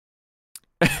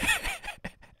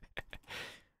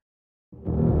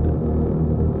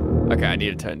 Okay, I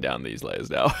need to turn down these layers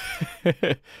now.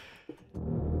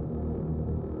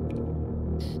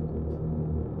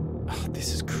 Oh,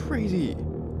 this is crazy.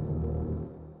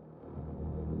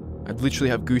 I literally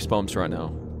have goosebumps right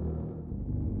now.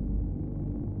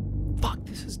 Fuck,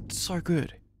 this is so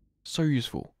good. So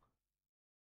useful.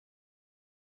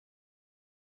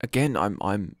 Again,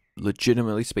 I'm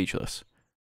legitimately speechless.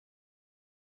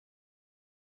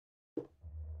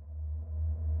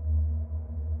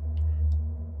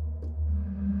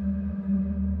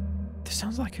 This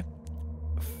sounds like a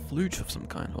flute of some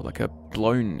kind, or like a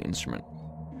blown instrument.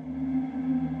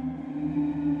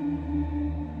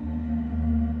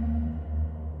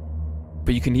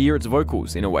 But you can hear its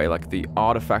vocals in a way, like the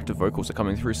artifact of vocals are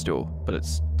coming through still, but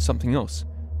it's something else.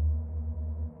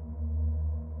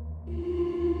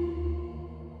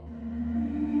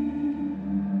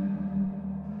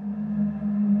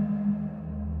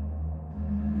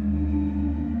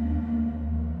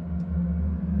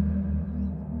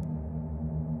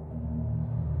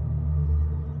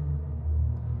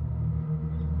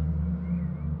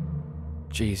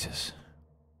 Jesus.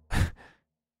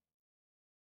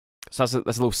 So that's a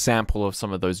little sample of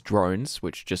some of those drones,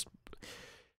 which just...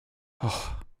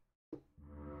 Oh.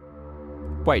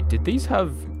 Wait, did these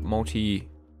have multi...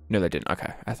 No, they didn't.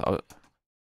 Okay, I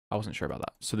wasn't sure about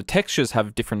that. So the textures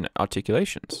have different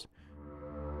articulations.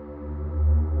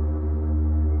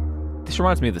 This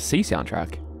reminds me of the C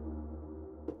soundtrack.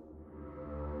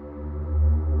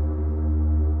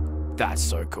 That's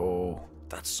so cool.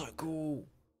 That's so cool.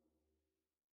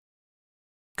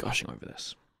 Gushing over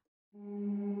this. You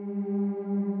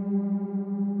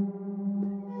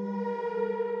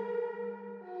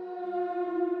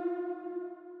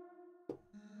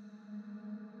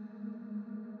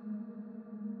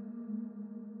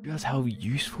realize how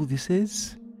useful this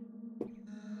is?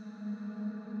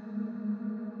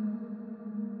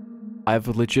 I've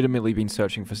legitimately been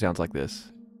searching for sounds like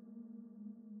this.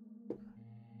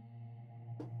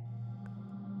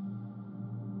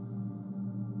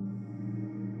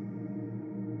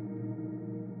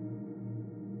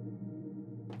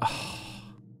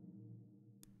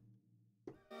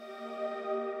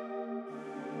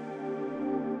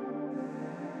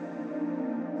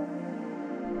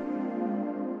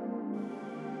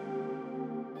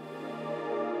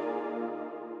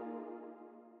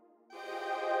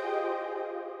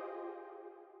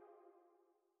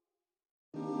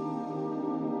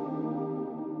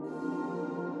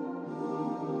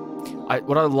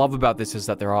 What I love about this is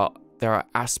that there are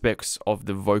aspects of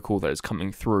the vocal that is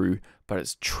coming through, but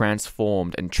it's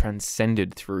transformed and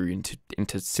transcended through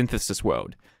into synthesis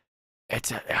world.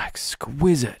 It's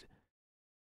exquisite.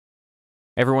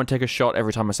 Everyone take a shot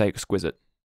every time I say exquisite,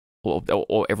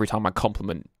 or every time I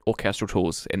compliment Orchestral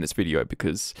Tools in this video,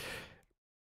 because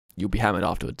you'll be hammered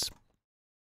afterwards.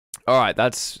 All right,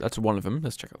 that's one of them.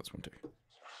 Let's check out this one too.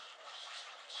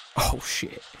 Oh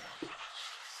shit.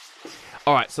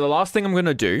 All right, so the last thing I'm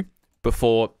gonna do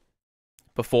before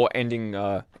ending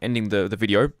the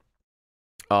video, is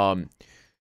I'm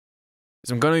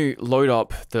gonna load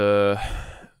up the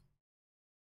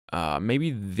maybe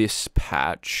this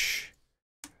patch,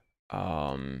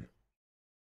 as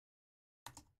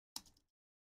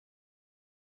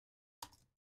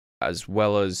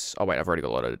well as, oh wait, I've already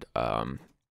got loaded,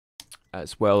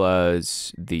 as well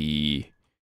as the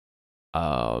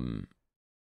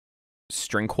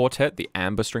string quartet, the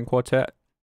amber string quartet,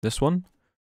 this one.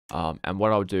 And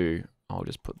what I'll do, I'll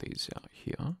just put these out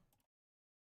here.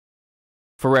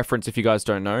 For reference, if you guys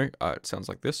don't know, it sounds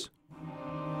like this.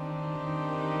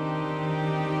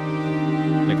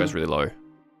 And it goes really low.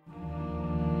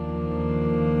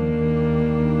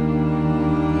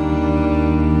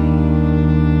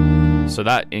 So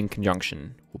that in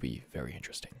conjunction will be very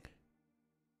interesting.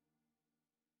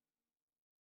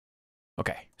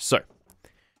 Okay, so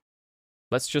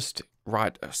let's just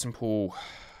write a simple,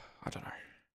 I don't know.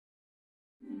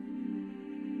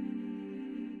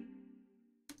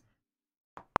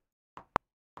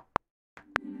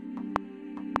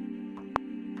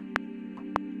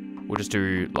 we'll just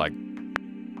do like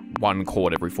 1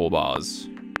 chord every 4 bars.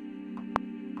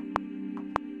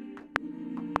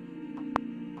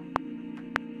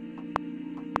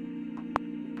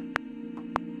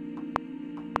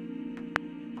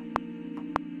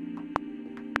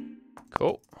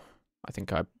 Cool. I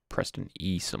think I pressed an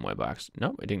E somewhere by accident.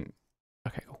 No, I didn't.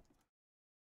 Okay, cool.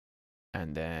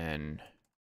 And then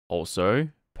also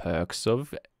perks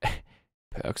of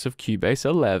Cubase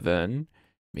 11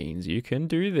 means you can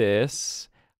do this.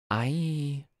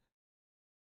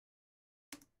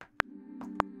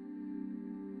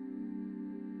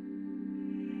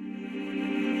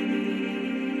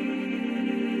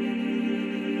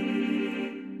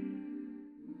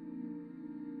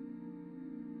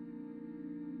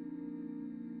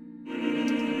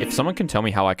 If someone can tell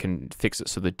me how I can fix it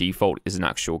so the default is an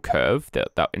actual curve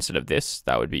that instead of this,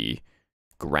 that would be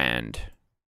grand,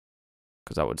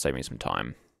 because that would save me some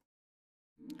time.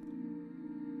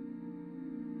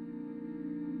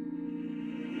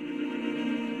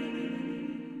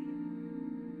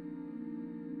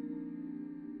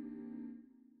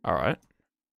 All right.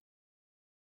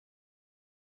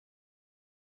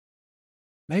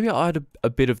 Maybe I'll add a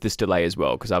bit of this delay as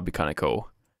well, because that would be kind of cool.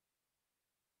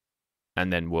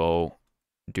 And then we'll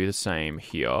do the same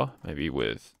here, maybe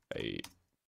with a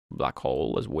black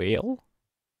hole as well,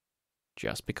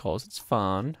 just because it's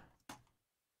fun.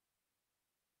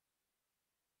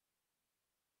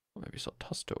 Or maybe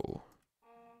Saltasto.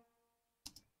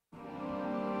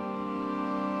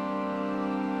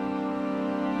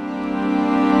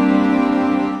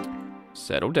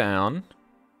 Settle down.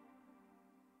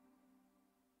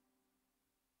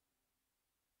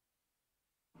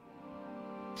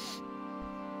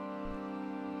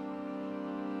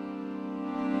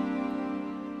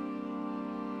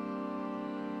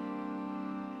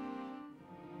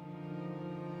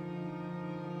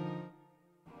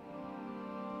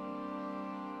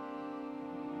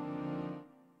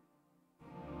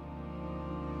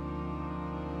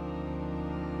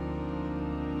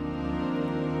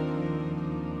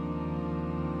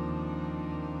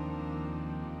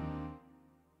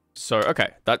 So, okay,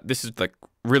 this is like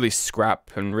really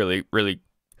scrap and really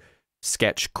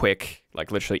sketch quick,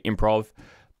 like literally improv.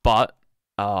 But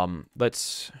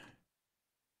let's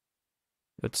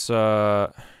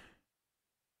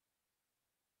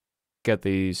get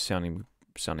these sounding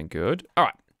good. All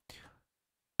right.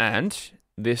 And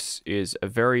this is a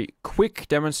very quick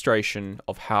demonstration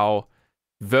of how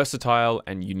versatile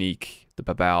and unique the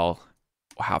Babel,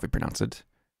 or however you pronounce it,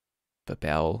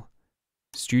 Babel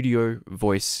studio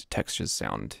voice textures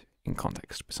sound in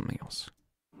context with something else.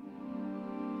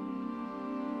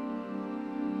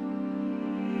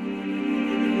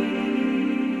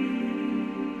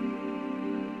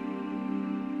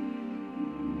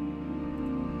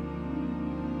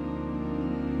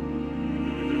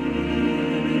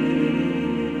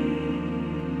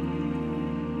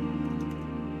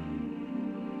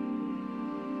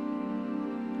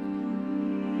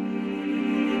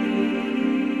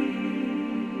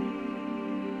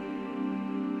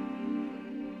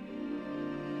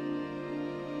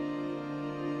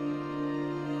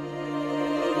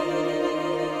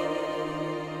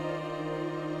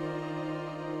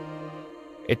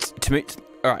 It's to me,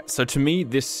 all right. So to me,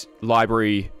 this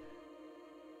library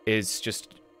is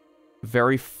just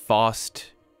very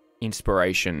fast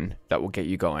inspiration that will get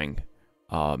you going,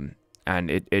 and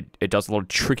it does a lot of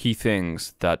tricky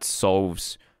things that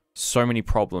solves so many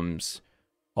problems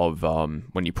of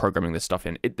when you're programming this stuff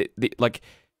in. Like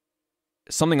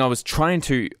something I was trying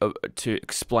to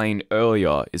explain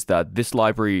earlier is that this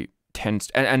library tends,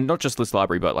 and not just this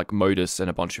library, but like Modus and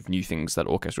a bunch of new things that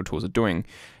Orchestral Tools are doing,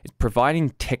 is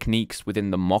providing techniques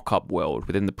within the mock-up world,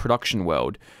 within the production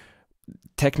world,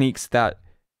 techniques that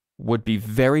would be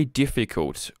very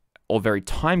difficult or very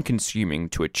time-consuming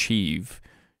to achieve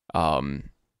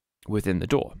within the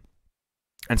DAW.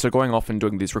 And so going off and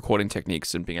doing these recording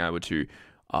techniques and being able to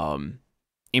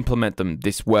implement them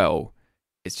this well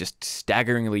is just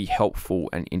staggeringly helpful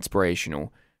and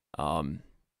inspirational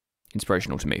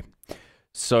to me.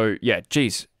 So yeah,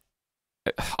 geez,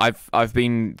 I've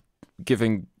been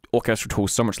giving Orchestral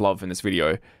Tools so much love in this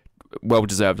video,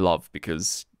 well-deserved love,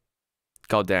 because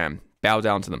goddamn, bow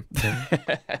down to them.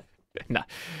 Nah.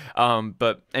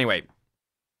 But anyway,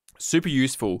 super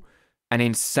useful, an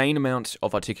insane amount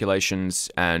of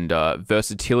articulations and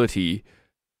versatility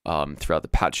throughout the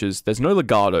patches. There's no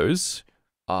legatos,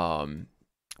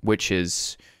 which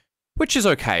is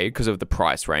okay because of the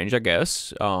price range, I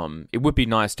guess. It would be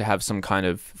nice to have some kind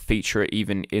of feature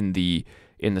even in the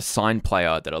sign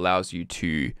player that allows you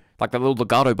to like that little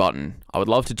legato button, I would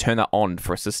love to turn that on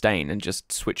for a sustain and just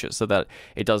switch it so that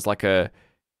it does like a,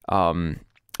 I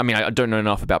mean, I don't know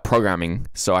enough about programming,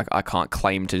 so I can't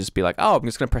claim to just be like, oh, I'm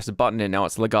just going to press a button and now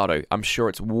it's legato. I'm sure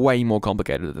it's way more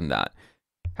complicated than that.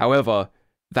 However,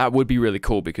 that would be really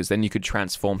cool because then you could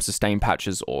transform sustain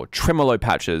patches or tremolo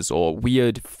patches or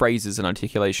weird phrases and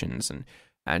articulations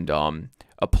and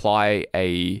apply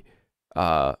a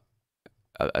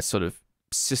sort of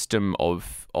system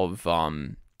of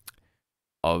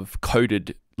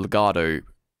coded legato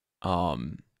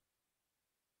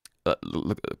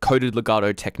coded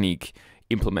legato technique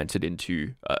implemented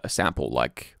into a sample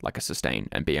like a sustain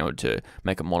and being able to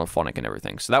make it monophonic and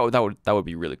everything. So that would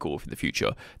be really cool for the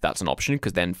future. That's an option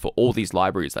because then for all these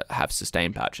libraries that have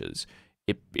sustain patches,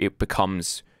 it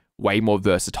becomes way more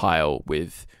versatile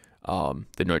with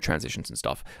the note transitions and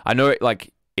stuff. I know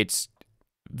like it's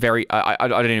very I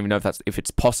don't even know if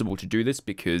it's possible to do this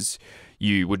because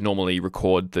you would normally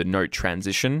record the note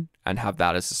transition and have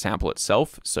that as a sample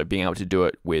itself. So being able to do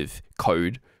it with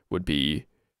code would be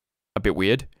a bit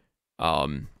weird.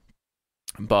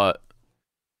 But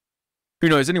who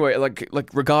knows? Anyway, like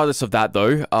regardless of that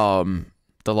though,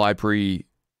 the library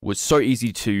was so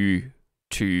easy to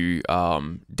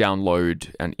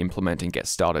download and implement and get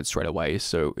started straight away.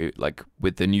 So like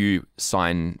with the new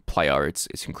Sine player, it's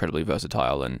incredibly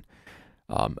versatile, and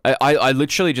I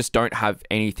literally just don't have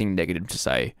anything negative to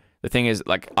say. The thing is,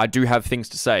 like, I do have things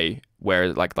to say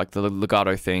where like the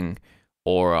legato thing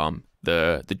or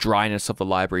the dryness of the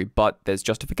library, but there's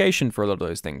justification for a lot of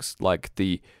those things. Like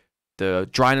the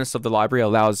dryness of the library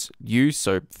allows you,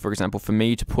 so for example, for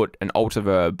me to put an alter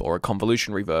verb or a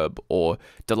convolution reverb or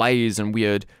delays and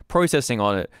weird processing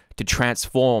on it to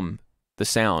transform the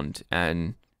sound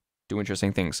and do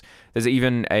interesting things. There's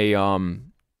even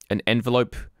an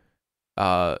envelope,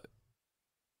 like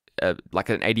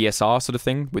an ADSR sort of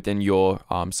thing within your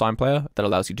Sine player that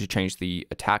allows you to change the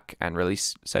attack and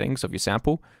release settings of your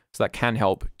sample. So that can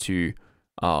help to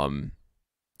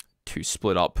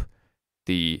split up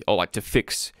to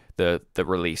fix the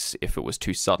release if it was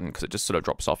too sudden, because it just sort of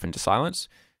drops off into silence.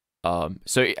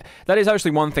 So that is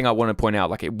actually one thing I want to point out.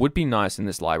 Like, it would be nice in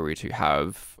this library to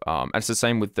have, and it's the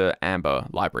same with the Amber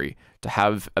library, to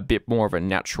have a bit more of a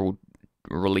natural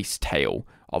release tail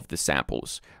of the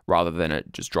samples rather than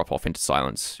it just drop off into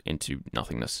silence, into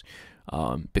nothingness.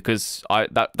 Because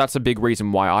that's a big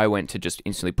reason why I went to just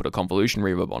instantly put a convolution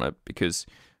reverb on it, because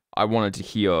I wanted to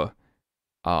hear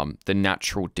the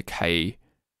natural decay,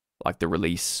 like the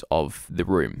release of the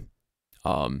room.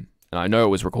 And I know it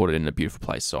was recorded in a beautiful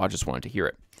place, so I just wanted to hear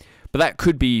it. But that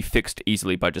could be fixed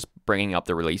easily by just bringing up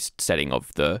the release setting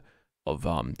of the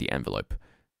envelope.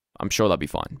 I'm sure that'd be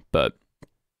fine. But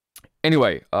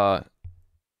anyway, I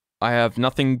have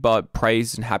nothing but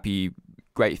praise and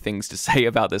great things to say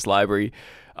about this library.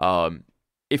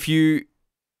 If you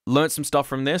learned some stuff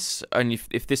from this, and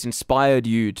if this inspired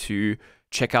you to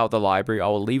check out the library, I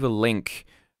will leave a link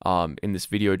in this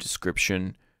video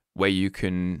description where you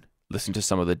can listen to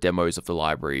some of the demos of the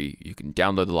library. You can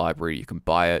download the library, you can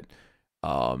buy it,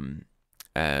 and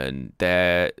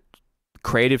they're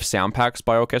creative sound packs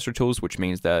by Orchestral Tools, which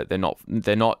means that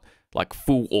they're not like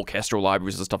full orchestral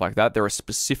libraries and stuff like that. They're a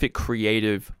specific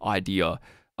creative idea,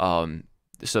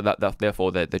 so that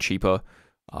therefore they're cheaper.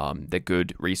 They're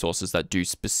good resources that do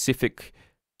specific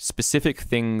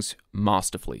things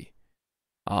masterfully.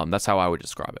 That's how I would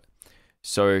describe it.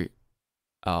 So,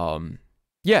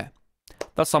 yeah,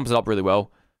 that sums it up really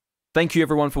well. Thank you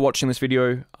everyone for watching this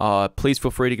video. Please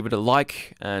feel free to give it a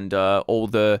like and all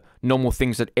the normal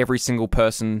things that every single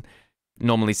person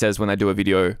normally says when they do a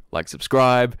video, like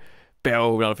subscribe,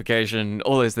 bell notification,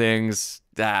 all those things.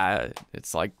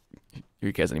 It's like,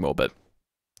 who cares anymore, but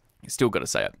you still got to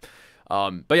say it.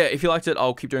 But yeah, if you liked it,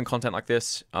 I'll keep doing content like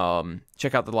this.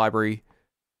 Check out the library.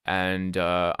 And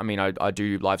I mean, I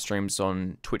do live streams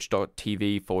on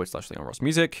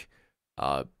twitch.tv/LeonRossMusic.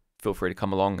 Feel free to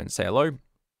come along and say hello.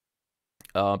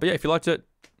 But yeah, if you liked it,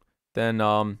 then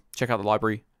check out the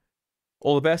library.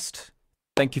 All the best.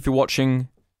 Thank you for watching,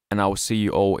 and I will see you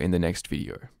all in the next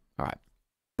video.